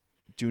 James,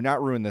 do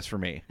not ruin this for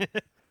me.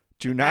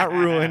 Do not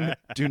ruin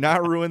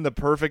the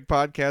perfect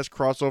podcast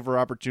crossover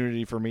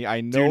opportunity for me. I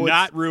know. Do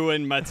not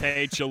ruin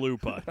Mate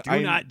Chalupa.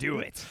 Do not do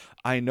it.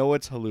 I know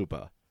it's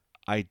Chalupa.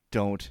 I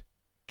don't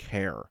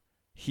care.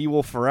 He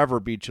will forever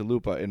be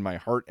Chalupa in my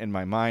heart and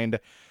my mind.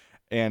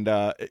 And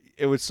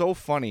it was so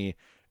funny.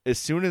 As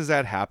soon as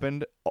that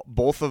happened,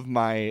 both of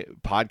my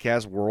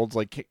podcast worlds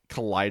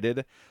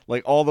collided.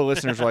 Like all the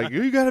listeners were like,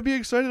 "You got to be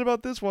excited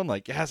about this one."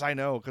 Like, yes, I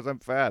know, because I'm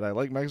fat. I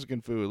like Mexican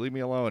food. Leave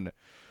me alone.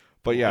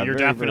 But yeah, you're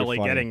very, definitely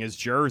very getting his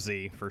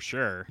jersey for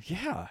sure.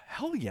 Yeah,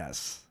 hell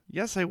yes.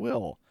 Yes, I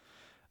will.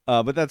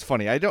 But that's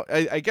funny.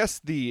 I guess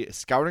the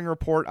scouting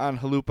report on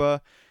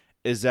Chalupa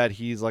is that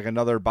he's like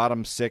another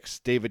bottom six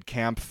David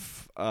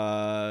Kampf,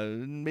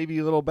 maybe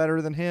a little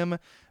better than him,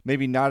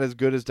 maybe not as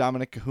good as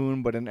Dominic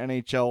Cahoon, but an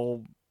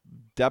NHL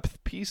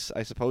depth piece.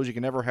 I suppose you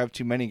can never have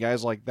too many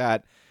guys like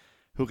that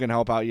who can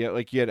help out. You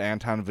had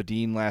Anton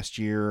Vadin last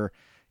year,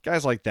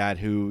 guys like that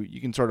who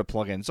you can sort of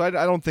plug in. So I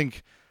don't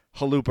think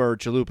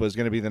Chalupa is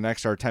going to be the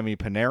next Artemi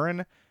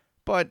Panarin,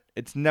 but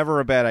it's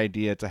never a bad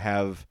idea to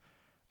have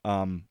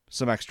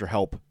some extra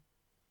help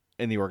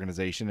in the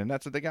organization, and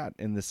that's what they got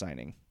in this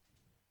signing.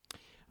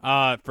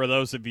 For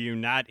those of you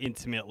not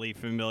intimately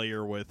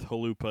familiar with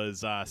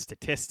Chalupa's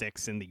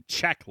statistics in the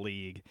Czech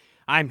League,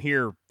 I'm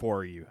here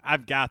for you.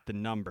 I've got the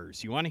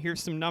numbers. You want to hear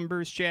some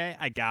numbers, Jay?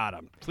 I got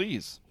them.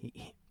 Please.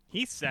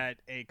 He set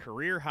a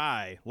career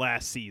high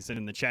last season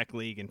in the Czech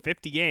League. In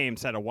 50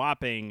 games, had a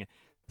whopping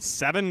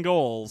 7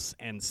 goals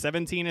and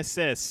 17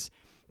 assists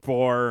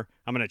for,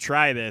 I'm going to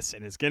try this,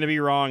 and it's going to be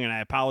wrong, and I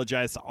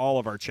apologize to all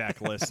of our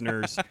Czech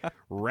listeners,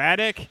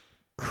 Radek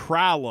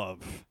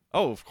Kralov.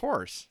 Oh, of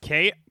course.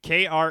 Kralove.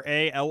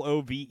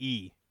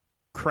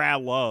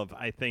 Kralov,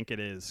 I think it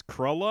is.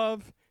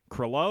 Kralov?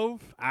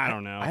 I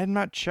don't know. I had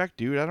not checked,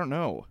 dude. I don't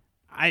know.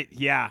 I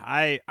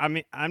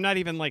mean, I'm not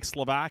even like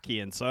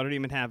Slovakian, so I don't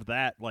even have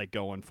that like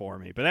going for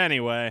me. But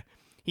anyway,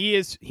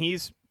 he's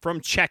from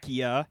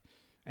Czechia,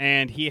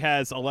 And he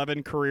has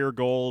 11 career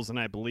goals, and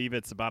I believe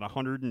it's about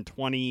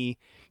 120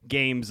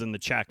 games in the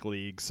Czech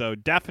League. So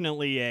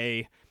definitely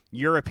a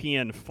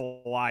European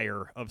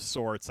flyer of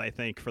sorts, I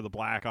think, for the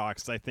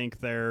Blackhawks. I think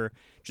they're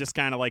just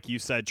kind of, like you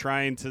said,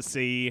 trying to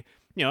see,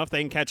 if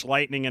they can catch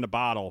lightning in a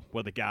bottle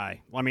with a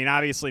guy. I mean,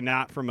 obviously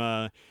not from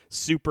a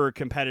super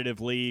competitive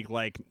league.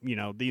 Like,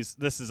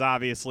 this is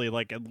obviously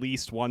like at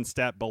least one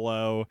step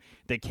below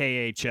the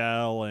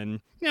KHL, and,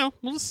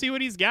 we'll just see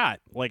what he's got.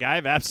 Like, I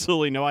have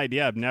absolutely no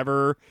idea. I've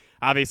never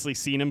obviously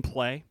seen him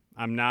play.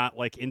 I'm not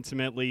like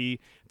intimately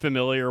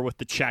familiar with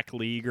the Czech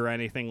league or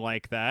anything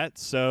like that.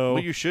 So,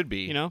 well, you should be.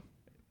 You know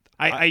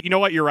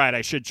what? You're right.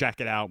 I should check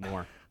it out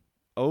more.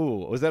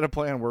 Oh, was that a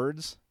play on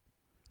words?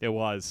 It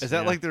was. Is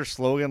that like their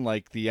slogan?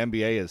 Like the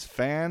NBA is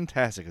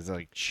fantastic. It's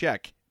like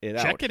check it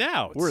out. Check it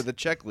out. We're the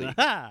Czech league.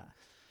 All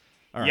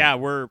right. Yeah,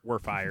 we're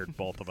fired,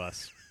 both of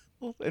us.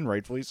 And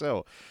rightfully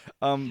so.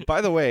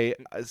 By the way,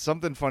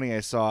 something funny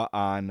I saw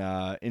on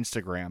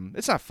Instagram.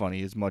 It's not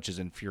funny as much as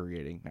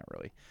infuriating. Not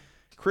really.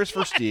 Chris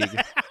Versteeg's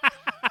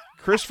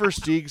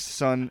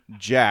son,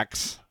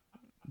 Jax,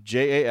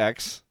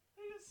 Jax.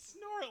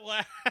 Snort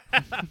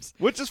laughs.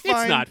 Which is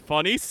fine. It's not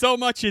funny. So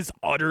much is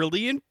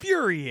utterly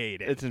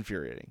infuriating. It's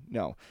infuriating.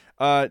 No.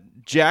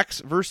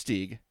 Jax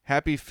Versteeg.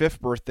 Happy 5th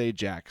birthday,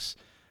 Jax.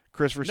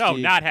 Chris Versteeg. No,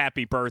 not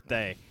happy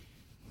birthday.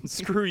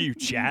 Screw you,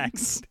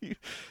 Jax.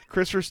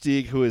 Chris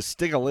Versteeg, who is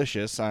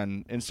Stigalicious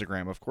on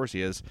Instagram, of course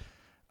he is,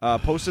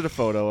 posted a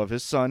photo of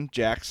his son,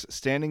 Jax,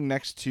 standing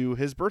next to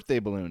his birthday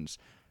balloons.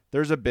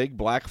 There's a big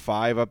black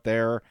 5 up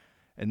there,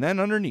 and then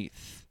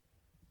underneath,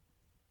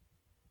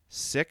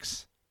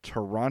 6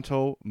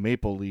 Toronto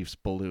Maple Leafs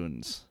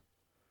balloons,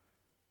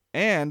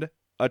 and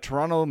a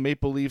Toronto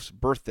Maple Leafs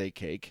birthday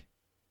cake,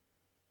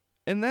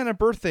 and then a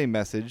birthday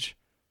message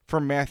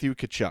from Matthew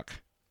Tkachuk.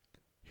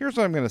 Here's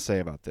what I'm going to say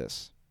about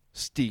this.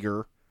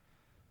 Steger.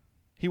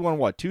 He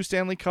won, 2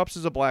 Stanley Cups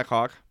as a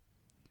Blackhawk?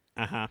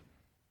 Uh-huh.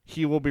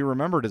 He will be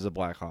remembered as a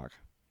Blackhawk.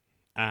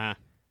 Uh-huh.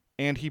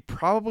 And he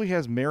probably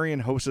has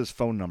Marian Hossa's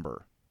phone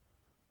number.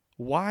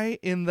 Why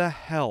in the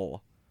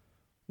hell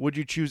would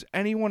you choose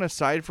anyone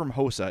aside from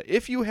Hossa,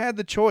 if you had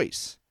the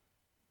choice,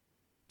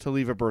 to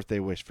leave a birthday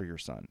wish for your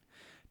son?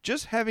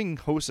 Just having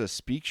Hossa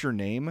speak your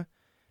name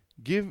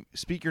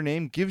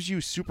gives you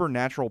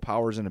supernatural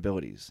powers and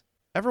abilities.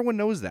 Everyone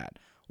knows that.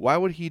 Why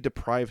would he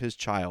deprive his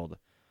child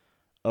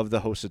of the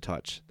Hossa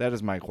touch? That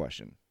is my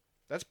question.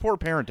 That's poor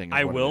parenting.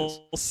 I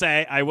will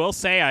say, I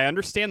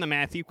understand the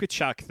Matthew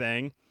Tkachuk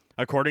thing.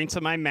 According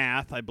to my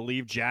math, I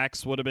believe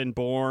Jax would have been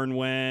born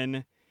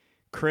when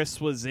Chris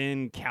was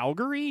in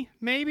Calgary,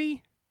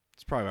 maybe?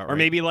 It's probably about right. Or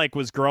maybe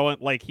was growing,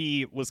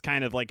 he was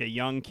kind of like a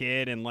young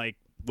kid and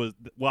was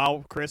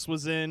while Chris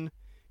was in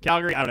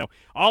Calgary. I don't know.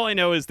 All I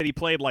know is that he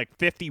played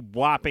 50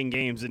 whopping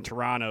games in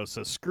Toronto,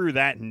 so screw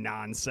that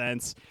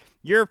nonsense.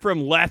 You're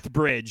from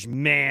Lethbridge,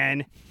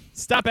 man.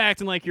 Stop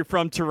acting like you're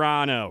from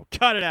Toronto.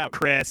 Cut it out,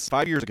 Chris.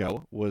 5 years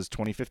ago was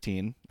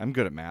 2015. I'm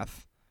good at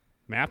math.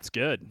 Math's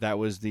good. That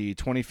was the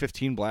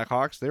 2015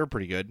 Blackhawks. They were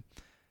pretty good.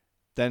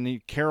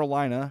 Then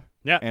Carolina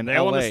and they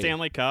LA. won the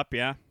Stanley Cup,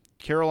 yeah.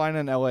 Carolina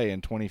and LA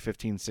in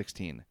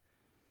 2015-16.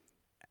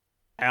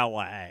 LA.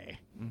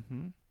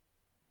 Mm-hmm.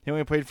 He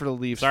only played for the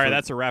Leafs. Sorry,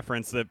 that's a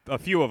reference that a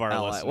few of our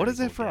LA. listeners What is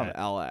it will from? get.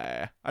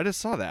 LA. I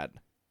just saw that.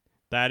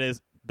 That is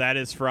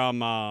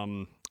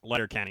from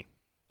Letterkenny.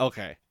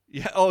 Okay.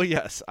 Yeah. Oh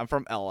yes, I'm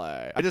from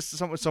LA.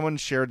 Someone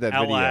shared that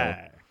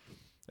video.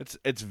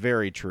 It's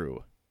very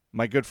true.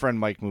 My good friend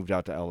Mike moved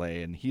out to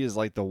LA, and he is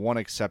the one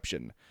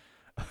exception.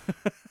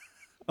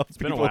 It's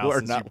been a while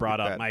since you brought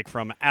up Mike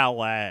from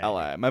LA.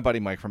 LA. My buddy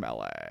Mike from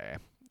LA.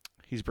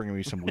 He's bringing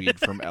me some weed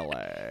from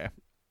LA.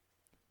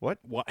 What?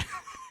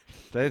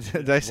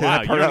 Did I say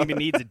that part? You don't even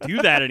need to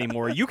do that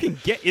anymore. You can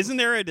isn't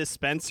there a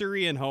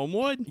dispensary in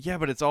Homewood? Yeah,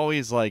 but it's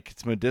always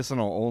it's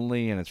medicinal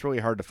only, and it's really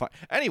hard to find.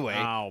 Anyway,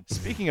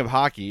 Speaking of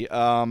hockey, when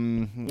are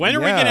we going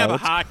to have a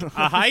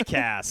high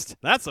cast?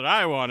 That's what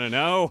I want to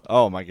know.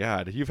 Oh, my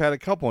God. You've had a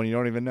couple, and you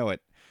don't even know it.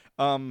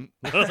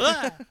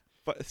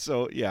 But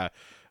so, yeah.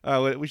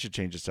 We should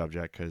change the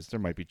subject because there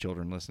might be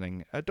children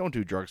listening. Don't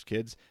do drugs,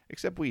 kids,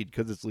 except weed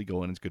because it's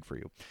legal and it's good for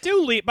you.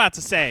 About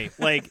to say,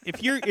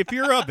 if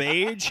you're of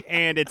age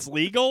and it's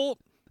legal,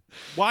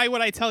 why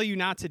would I tell you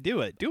not to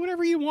do it? Do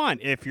whatever you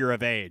want if you're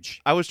of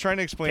age. I was trying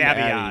to explain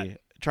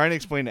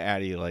to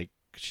Addie,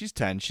 she's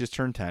 10. She just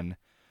turned 10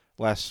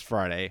 last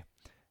Friday,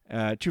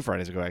 2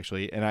 Fridays ago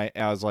actually, and I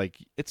was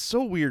like, it's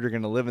so weird you're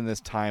going to live in this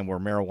time where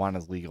marijuana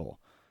is legal.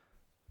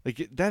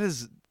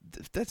 It's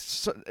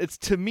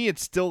to me,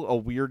 it's still a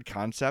weird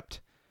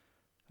concept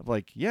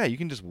of you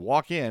can just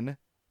walk in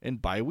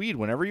and buy weed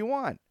whenever you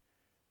want,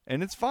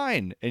 and it's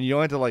fine, and you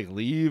don't have to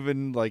leave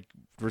and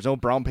there's no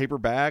brown paper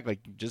bag.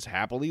 You just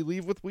happily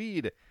leave with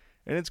weed,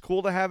 and it's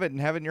cool to have it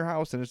in your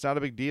house, and it's not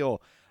a big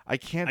deal. I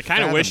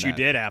kind of wish you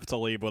did have to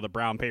leave with a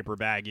brown paper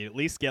bag. You at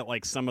least get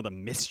some of the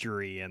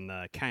mystery and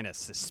the kind of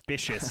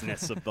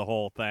suspiciousness of the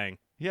whole thing.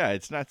 Yeah,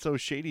 it's not so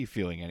shady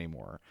feeling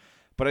anymore.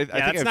 But I think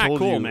that's not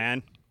cool,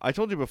 man. I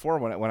told you before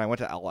when I went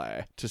to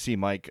LA to see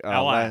Mike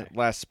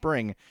last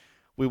spring,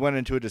 we went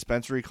into a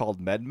dispensary called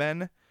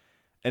MedMen,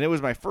 and it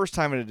was my first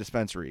time in a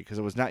dispensary because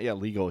it was not yet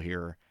legal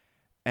here.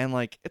 And,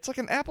 like, it's like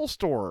an Apple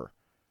store.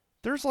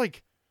 There's,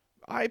 like,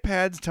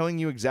 iPads telling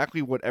you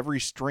exactly what every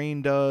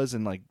strain does,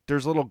 and, like,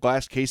 there's little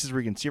glass cases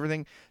where you can see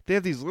everything. They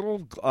have these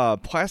little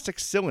plastic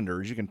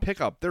cylinders you can pick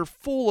up. They're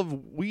full of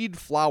weed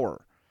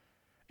flower.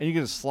 And you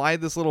can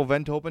slide this little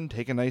vent open,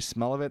 take a nice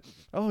smell of it.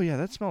 Oh, yeah,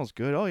 that smells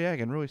good. Oh, yeah, I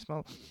can really smell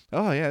it.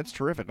 Oh, yeah, it's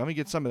terrific. Let me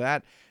get some of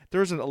that.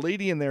 There's a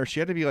lady in there. She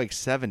had to be like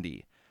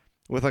 70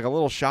 with like a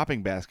little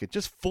shopping basket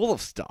just full of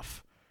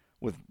stuff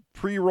with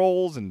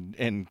pre-rolls and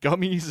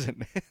gummies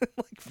and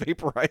like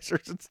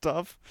vaporizers and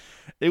stuff.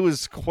 It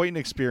was quite an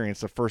experience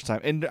the first time.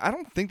 And I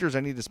don't think there's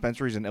any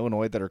dispensaries in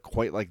Illinois that are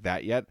quite like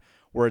that yet,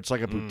 where it's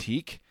like a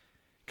boutique.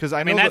 Because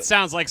I mean, that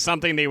sounds like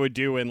something they would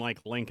do in like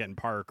Lincoln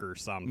Park or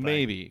something.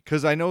 Maybe,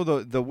 because I know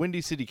the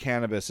Windy City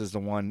Cannabis is the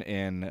one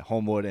in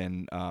Homewood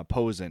and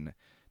Posen.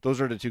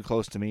 Those are the two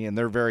close to me, and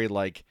they're very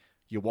like,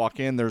 you walk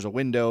in, there's a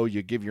window,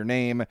 you give your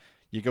name,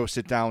 you go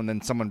sit down, and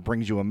then someone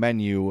brings you a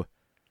menu,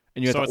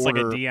 and you have to order. So it's like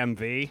a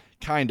DMV?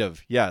 Kind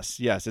of, yes.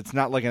 It's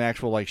not like an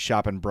actual like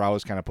shop and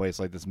browse kind of place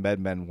like this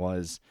MedMen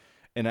was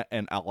in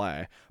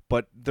LA.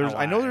 But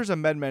I know there's a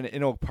MedMen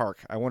in Oak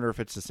Park. I wonder if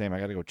it's the same. I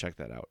got to go check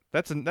that out.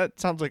 That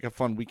sounds like a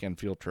fun weekend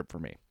field trip for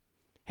me.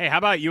 Hey, how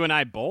about you and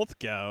I both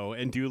go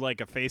and do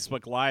like a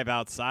Facebook Live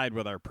outside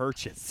with our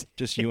purchase?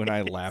 Just you and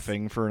I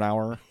laughing for an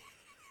hour?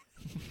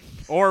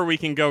 Or we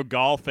can go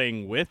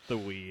golfing with the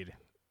weed.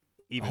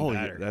 Even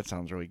better. Yeah, that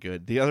sounds really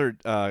good. The other,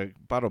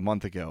 about a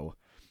month ago,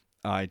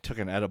 I took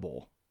an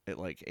edible at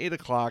like 8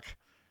 o'clock,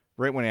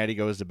 right when Addie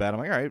goes to bed. I'm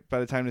like, all right, by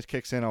the time this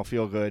kicks in, I'll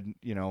feel good,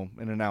 in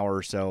an hour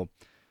or so.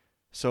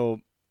 So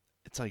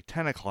it's like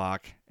 10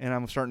 o'clock, and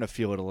I'm starting to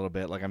feel it a little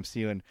bit. Like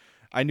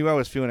I knew I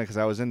was feeling it because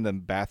I was in the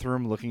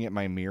bathroom looking at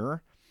my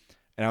mirror,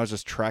 and I was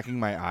just tracking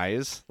my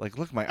eyes. Like,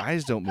 look, my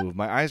eyes don't move.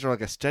 My eyes are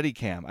like a steady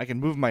cam. I can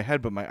move my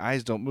head, but my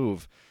eyes don't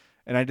move.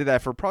 And I did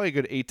that for probably a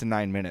good 8 to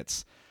 9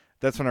 minutes.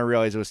 That's when I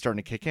realized it was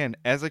starting to kick in.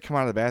 As I come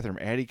out of the bathroom,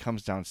 Addie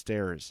comes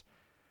downstairs,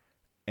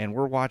 and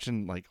we're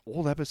watching like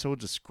old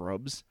episodes of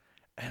Scrubs.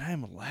 And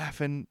I'm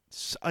laughing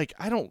like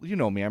I don't,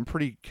 me. I'm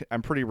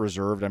pretty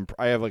reserved.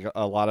 I have like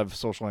a lot of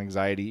social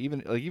anxiety.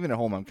 Even at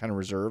home, I'm kind of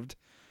reserved.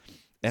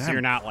 And so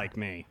you're not like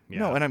me.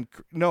 Yeah.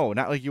 No,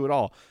 not like you at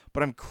all.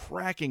 But I'm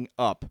cracking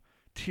up,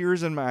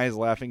 tears in my eyes,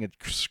 laughing at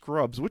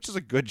Scrubs, which is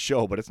a good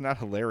show, but it's not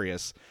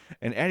hilarious.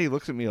 And Addie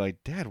looks at me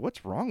like, "Dad,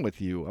 what's wrong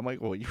with you?" I'm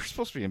like, "Well, you were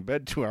supposed to be in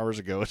bed 2 hours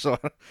ago, so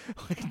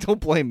like, don't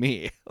blame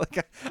me."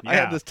 I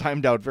had this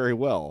timed out very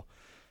well.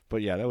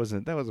 But yeah, that was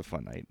a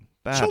fun night.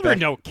 Children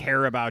don't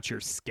care about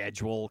your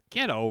schedule.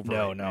 Get over it.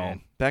 No.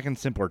 Man. Back in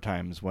simpler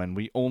times when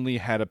we only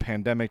had a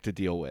pandemic to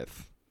deal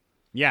with.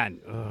 Yeah.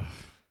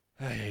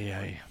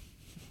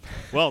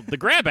 Well, the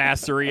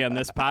grabassery on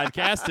this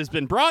podcast has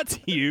been brought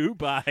to you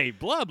by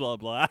blah, blah,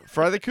 blah.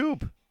 Fry the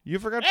Coop. You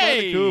forgot Fry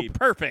the Coop.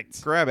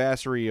 Perfect.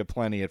 Grabassery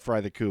aplenty at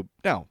Fry the Coop.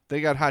 No, they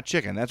got hot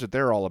chicken. That's what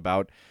they're all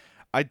about.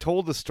 I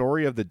told the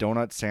story of the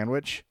donut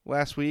sandwich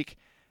last week,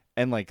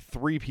 and like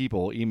 3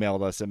 people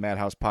emailed us at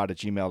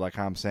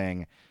madhousepod@gmail.com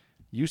saying,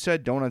 "You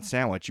said donut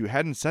sandwich. You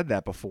hadn't said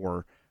that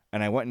before."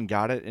 And I went and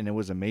got it, and it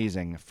was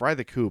amazing. Fry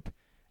the Coop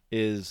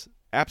is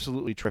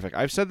absolutely terrific.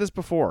 I've said this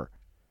before.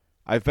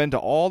 I've been to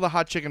all the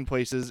hot chicken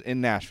places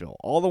in Nashville.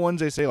 All the ones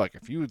they say, like,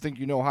 if you think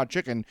you know hot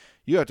chicken,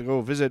 you have to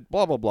go visit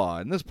blah, blah, blah,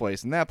 in this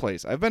place and that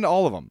place. I've been to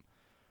all of them.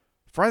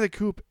 Fry the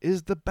Coop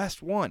is the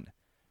best one.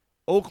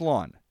 Oak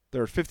Lawn.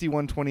 They're at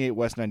 5128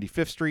 West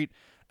 95th Street.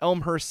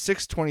 Elmhurst,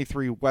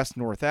 623 West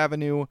North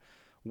Avenue.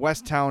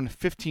 Westtown,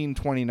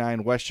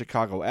 1529 West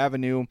Chicago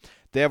Avenue.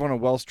 They have one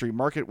on Wells Street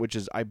Market, which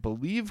is, I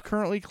believe,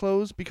 currently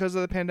closed because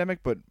of the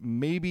pandemic, but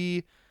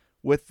maybe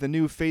with the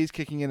new phase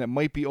kicking in, it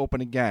might be open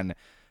again.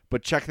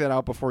 But check that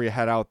out before you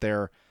head out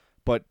there.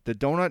 But the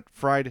donut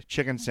fried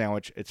chicken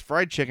sandwich, it's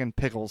fried chicken,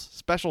 pickles,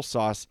 special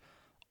sauce,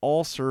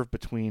 all served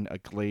between a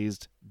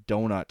glazed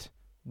donut.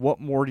 What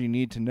more do you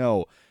need to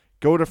know?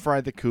 Go to Fry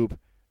the Coop.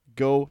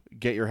 Go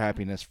get your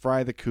happiness.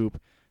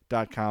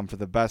 FryTheCoop.com for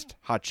the best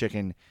hot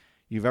chicken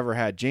you've ever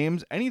had.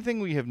 James,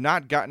 anything we have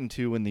not gotten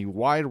to in the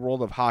wide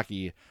world of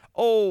hockey?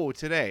 Oh,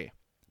 today,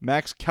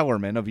 Max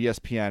Kellerman of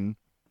ESPN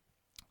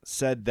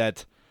said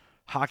that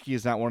hockey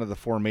is not one of the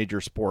 4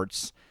 major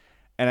sports.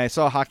 And I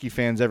saw hockey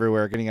fans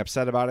everywhere getting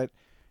upset about it.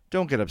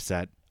 Don't get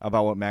upset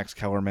about what Max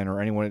Kellerman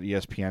or anyone at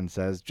ESPN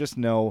says. Just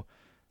know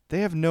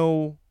there's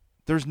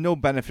no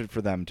benefit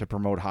for them to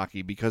promote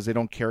hockey because they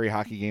don't carry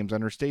hockey games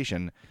on their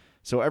station.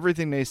 So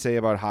everything they say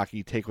about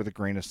hockey, take with a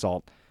grain of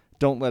salt.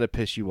 Don't let it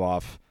piss you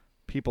off.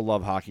 People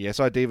love hockey. I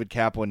saw David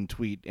Kaplan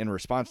tweet in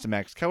response to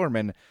Max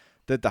Kellerman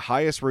that the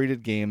highest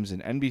rated games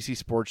in NBC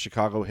Sports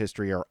Chicago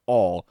history are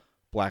all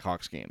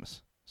Blackhawks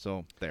games.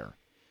 So there.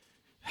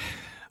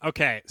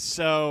 Okay,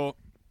 so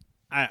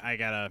I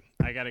gotta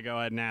go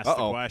ahead and ask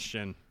the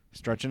question.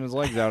 Stretching his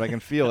legs out, I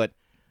can feel it.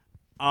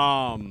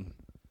 Am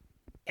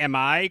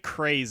I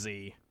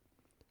crazy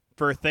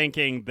for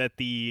thinking that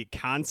the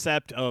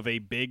concept of a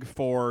Big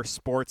Four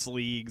sports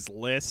leagues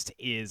list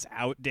is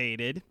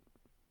outdated?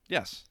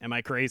 Yes. Am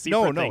I crazy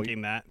for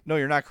thinking that? No,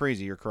 you're not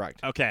crazy. You're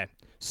correct. Okay.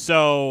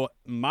 So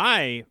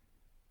my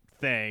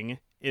thing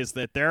is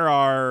that there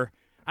are,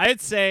 I'd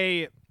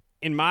say,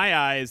 in my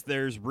eyes,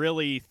 there's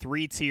really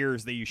 3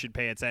 tiers that you should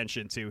pay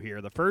attention to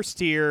here. The first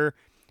tier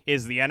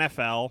is the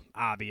NFL,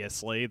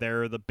 obviously.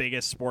 They're the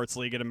biggest sports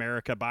league in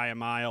America by a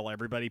mile.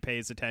 Everybody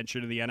pays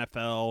attention to the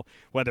NFL,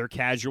 whether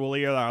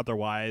casually or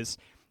otherwise.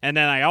 And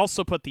then I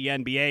also put the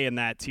NBA in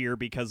that tier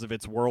because of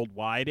its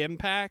worldwide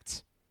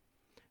impact.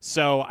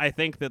 So I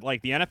think that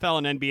like the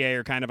NFL and NBA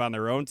are kind of on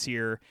their own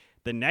tier.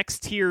 The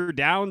next tier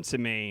down to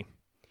me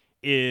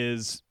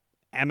is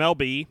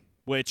MLB,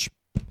 which,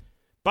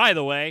 by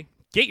the way,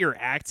 get your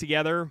act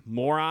together,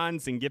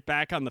 morons, and get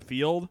back on the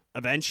field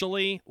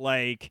eventually.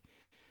 Like,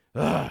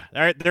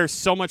 there's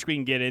so much we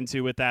can get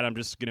into with that. I'm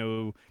just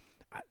going to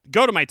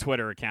go to my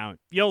Twitter account.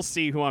 You'll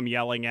see who I'm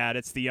yelling at.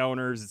 It's the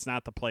owners. It's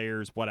not the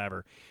players,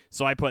 whatever.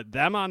 So I put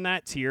them on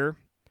that tier.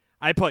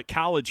 I put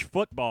college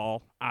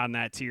football on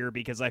that tier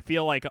because I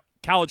feel like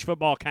college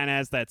football kind of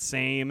has that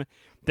same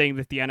thing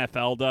that the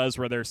NFL does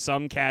where there's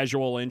some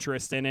casual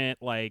interest in it.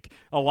 Like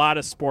a lot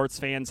of sports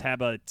fans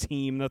have a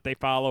team that they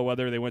follow,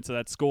 whether they went to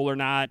that school or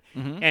not.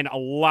 Mm-hmm. And a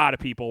lot of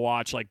people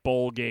watch like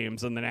bowl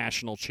games and the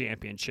national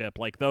championship.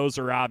 Like those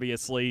are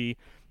obviously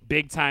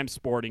big time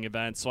sporting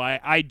events. So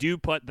I do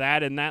put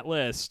that in that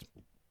list.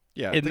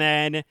 Yeah. And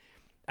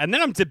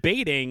then I'm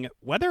debating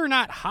whether or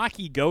not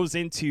hockey goes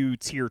into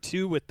tier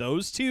 2 with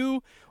those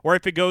two, or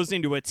if it goes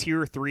into a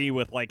tier 3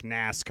 with like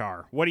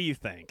NASCAR. What do you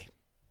think?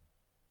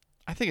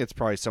 I think it's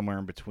probably somewhere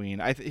in between.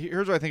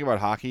 Here's what I think about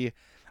hockey.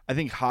 I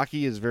think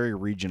hockey is very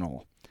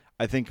regional.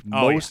 I think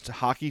most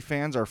hockey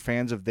fans are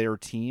fans of their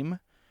team,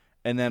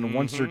 and then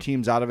once their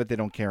team's out of it, they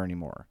don't care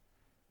anymore.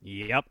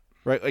 Yep.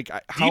 Right? Like,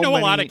 do you know a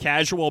lot of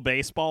casual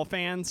baseball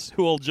fans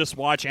who will just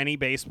watch any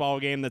baseball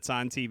game that's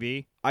on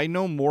TV? I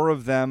know more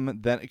of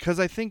them than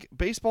because I think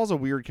baseball's a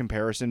weird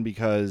comparison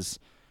because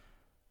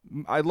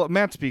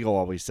Matt Spiegel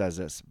always says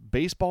this.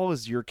 Baseball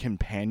is your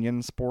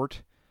companion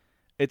sport.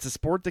 It's a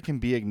sport that can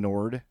be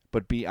ignored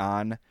but be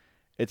on.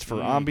 It's for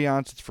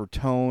ambiance. It's for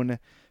tone.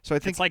 So I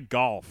think it's like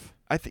golf.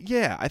 I think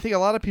a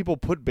lot of people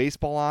put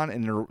baseball on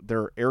and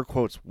they're air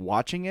quotes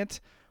watching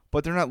it,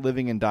 but they're not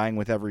living and dying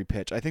with every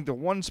pitch. I think the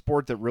one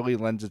sport that really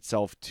lends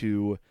itself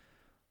to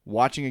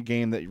watching a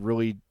game that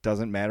really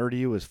doesn't matter to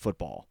you is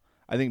football.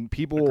 I think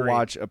people will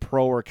watch a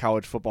pro or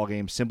college football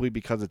game simply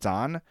because it's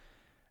on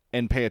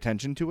and pay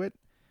attention to it.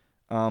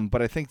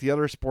 But I think the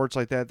other sports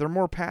like that, they're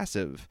more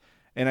passive.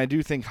 And I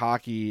do think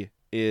hockey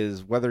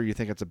is, whether you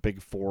think it's a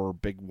big four,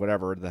 big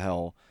whatever the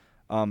hell,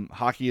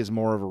 hockey is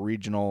more of a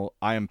regional,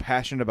 I am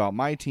passionate about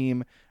my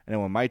team, and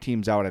then when my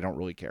team's out, I don't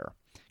really care.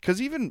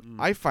 Because even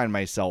I find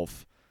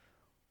myself,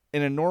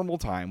 in a normal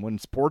time, when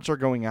sports are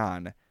going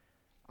on,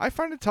 I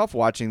find it tough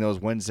watching those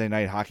Wednesday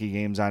night hockey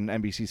games on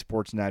NBC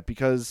Sportsnet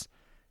because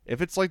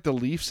if it's like the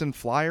Leafs and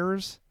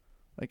Flyers,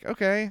 like,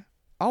 okay,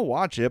 I'll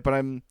watch it, but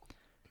I'm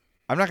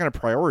not going to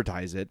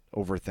prioritize it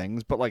over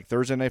things. But like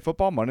Thursday Night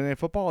Football, Monday Night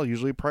Football, I'll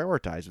usually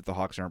prioritize if the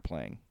Hawks aren't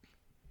playing.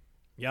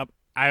 Yep.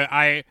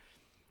 I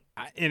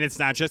and it's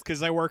not just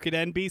because I work at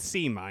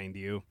NBC, mind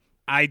you.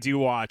 I do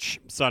watch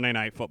Sunday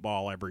Night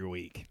Football every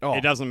week. Oh.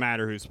 It doesn't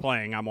matter who's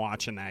playing. I'm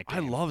watching that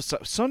game. I love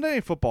Sunday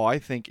Night Football. I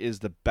think is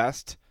the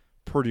best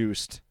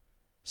produced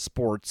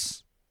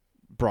sports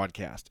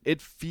broadcast. It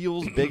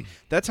feels big.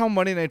 That's how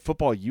Monday Night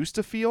Football used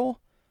to feel.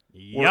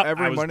 Yep,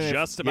 I was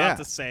just about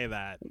to say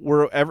that.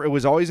 Wherever it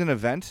was always an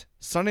event.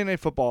 Sunday Night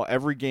Football,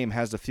 every game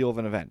has the feel of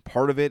an event.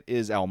 Part of it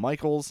is Al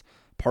Michaels.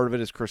 Part of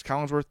it is Chris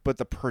Collinsworth. But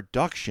the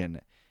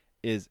production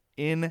is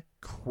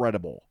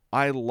incredible.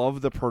 I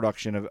love the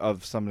production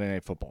of Sunday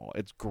Night Football.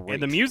 It's great.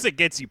 And the music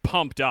gets you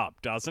pumped up,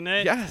 doesn't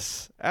it?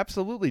 Yes,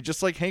 absolutely.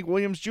 Just like Hank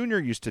Williams Jr.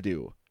 used to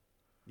do.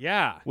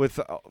 Yeah. With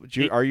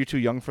are you too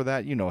young for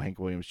that? You know Hank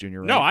Williams Jr.,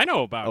 right? No, I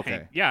know about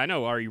Hank. Yeah, I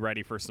know Are You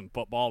Ready for Some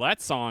Football?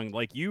 That song,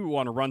 like, you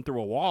want to run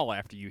through a wall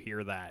after you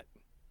hear that.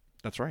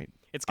 That's right.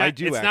 It's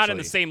not in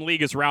the same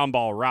league as Round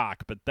Ball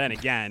Rock, but then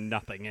again,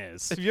 nothing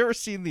is. Have you ever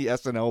seen the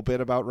SNL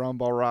bit about Round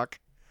Ball Rock?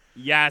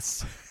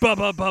 Yes.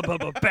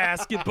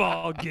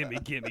 Basketball, gimme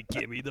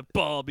the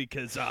ball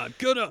because I'm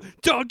gonna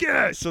dunk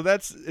it. So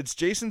it's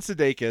Jason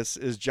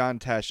Sudeikis is John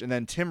Tesh, and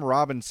then Tim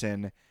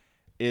Robinson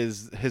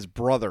is his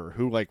brother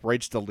who like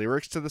writes the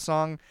lyrics to the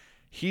song.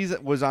 He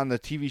was on the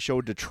TV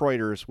show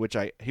Detroiters, which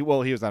he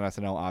was on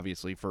SNL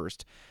obviously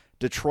first.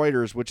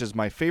 Detroiters, which is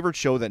my favorite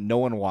show that no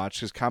one watched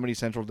because Comedy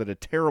Central did a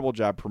terrible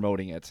job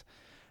promoting it.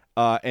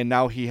 And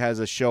now he has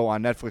a show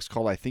on Netflix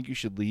called I Think You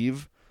Should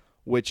Leave,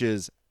 which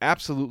is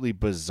absolutely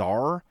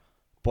bizarre,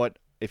 but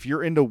if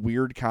you're into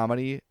weird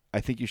comedy, I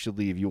Think You Should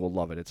Leave. You will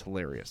love it. It's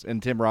hilarious.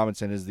 And Tim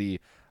Robinson is the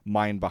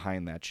mind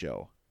behind that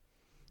show.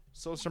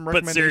 So some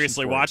recommendations. But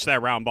seriously, watch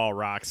that Round Ball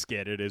Rock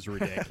skit. It is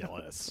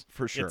ridiculous.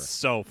 For sure. It's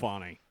so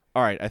funny.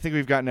 All right, I think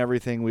we've gotten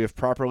everything. We have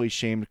properly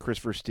shamed Chris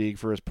Versteeg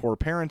for his poor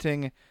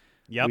parenting.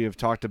 Yep. We have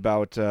talked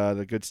about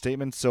the good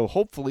statements. So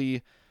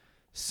hopefully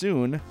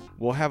soon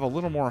we'll have a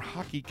little more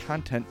hockey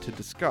content to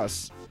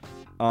discuss.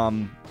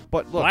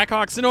 But look,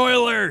 Blackhawks and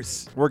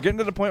Oilers. We're getting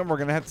to the point where we're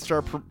going to have to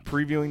start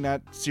previewing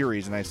that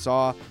series. And I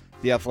saw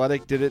The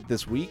Athletic did it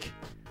this week.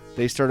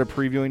 They started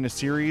previewing the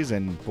series,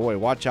 and boy,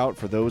 watch out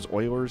for those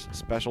Oilers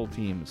special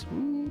teams.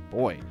 Ooh,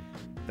 boy,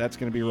 that's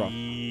going to be rough.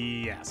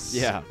 Yes.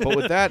 Yeah, but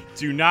with that...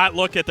 Do not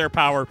look at their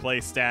power play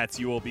stats.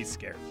 You will be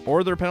scared.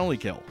 Or their penalty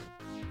kill.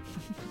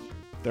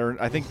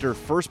 I think their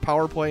first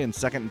power play and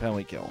second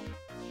penalty kill.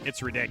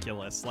 It's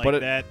ridiculous.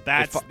 Like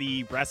that's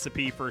the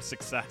recipe for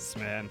success,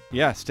 man.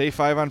 Yeah, stay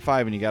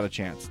 5-on-5 and you got a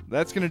chance.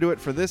 That's going to do it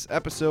for this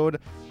episode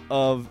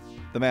of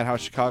the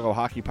Madhouse Chicago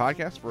Hockey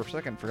Podcast. For a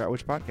second, forgot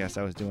which podcast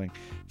I was doing.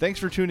 Thanks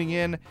for tuning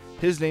in.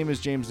 His name is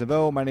James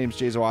Naveau. My name is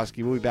Jay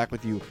Zawoski. We'll be back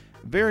with you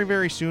very,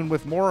 very soon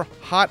with more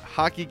hot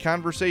hockey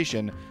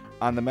conversation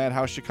on the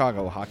Madhouse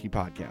Chicago Hockey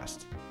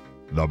Podcast.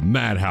 The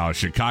Madhouse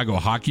Chicago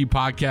Hockey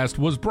Podcast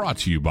was brought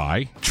to you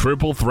by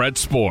Triple Threat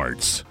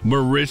Sports,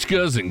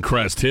 Marishka's in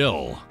Crest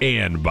Hill,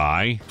 and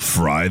by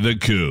Fry the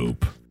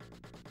Coop.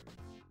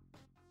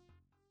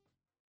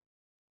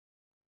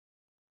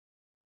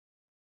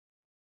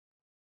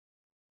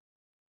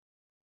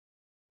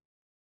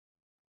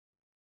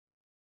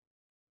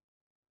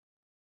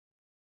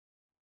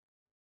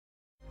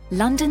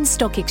 London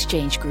Stock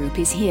Exchange Group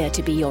is here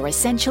to be your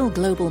essential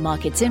global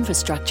markets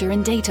infrastructure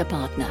and data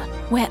partner,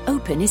 where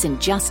open isn't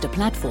just a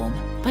platform,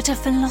 but a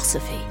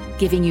philosophy,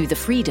 giving you the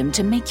freedom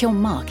to make your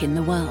mark in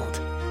the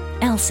world.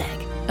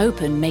 LSEG,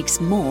 open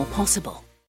makes more possible.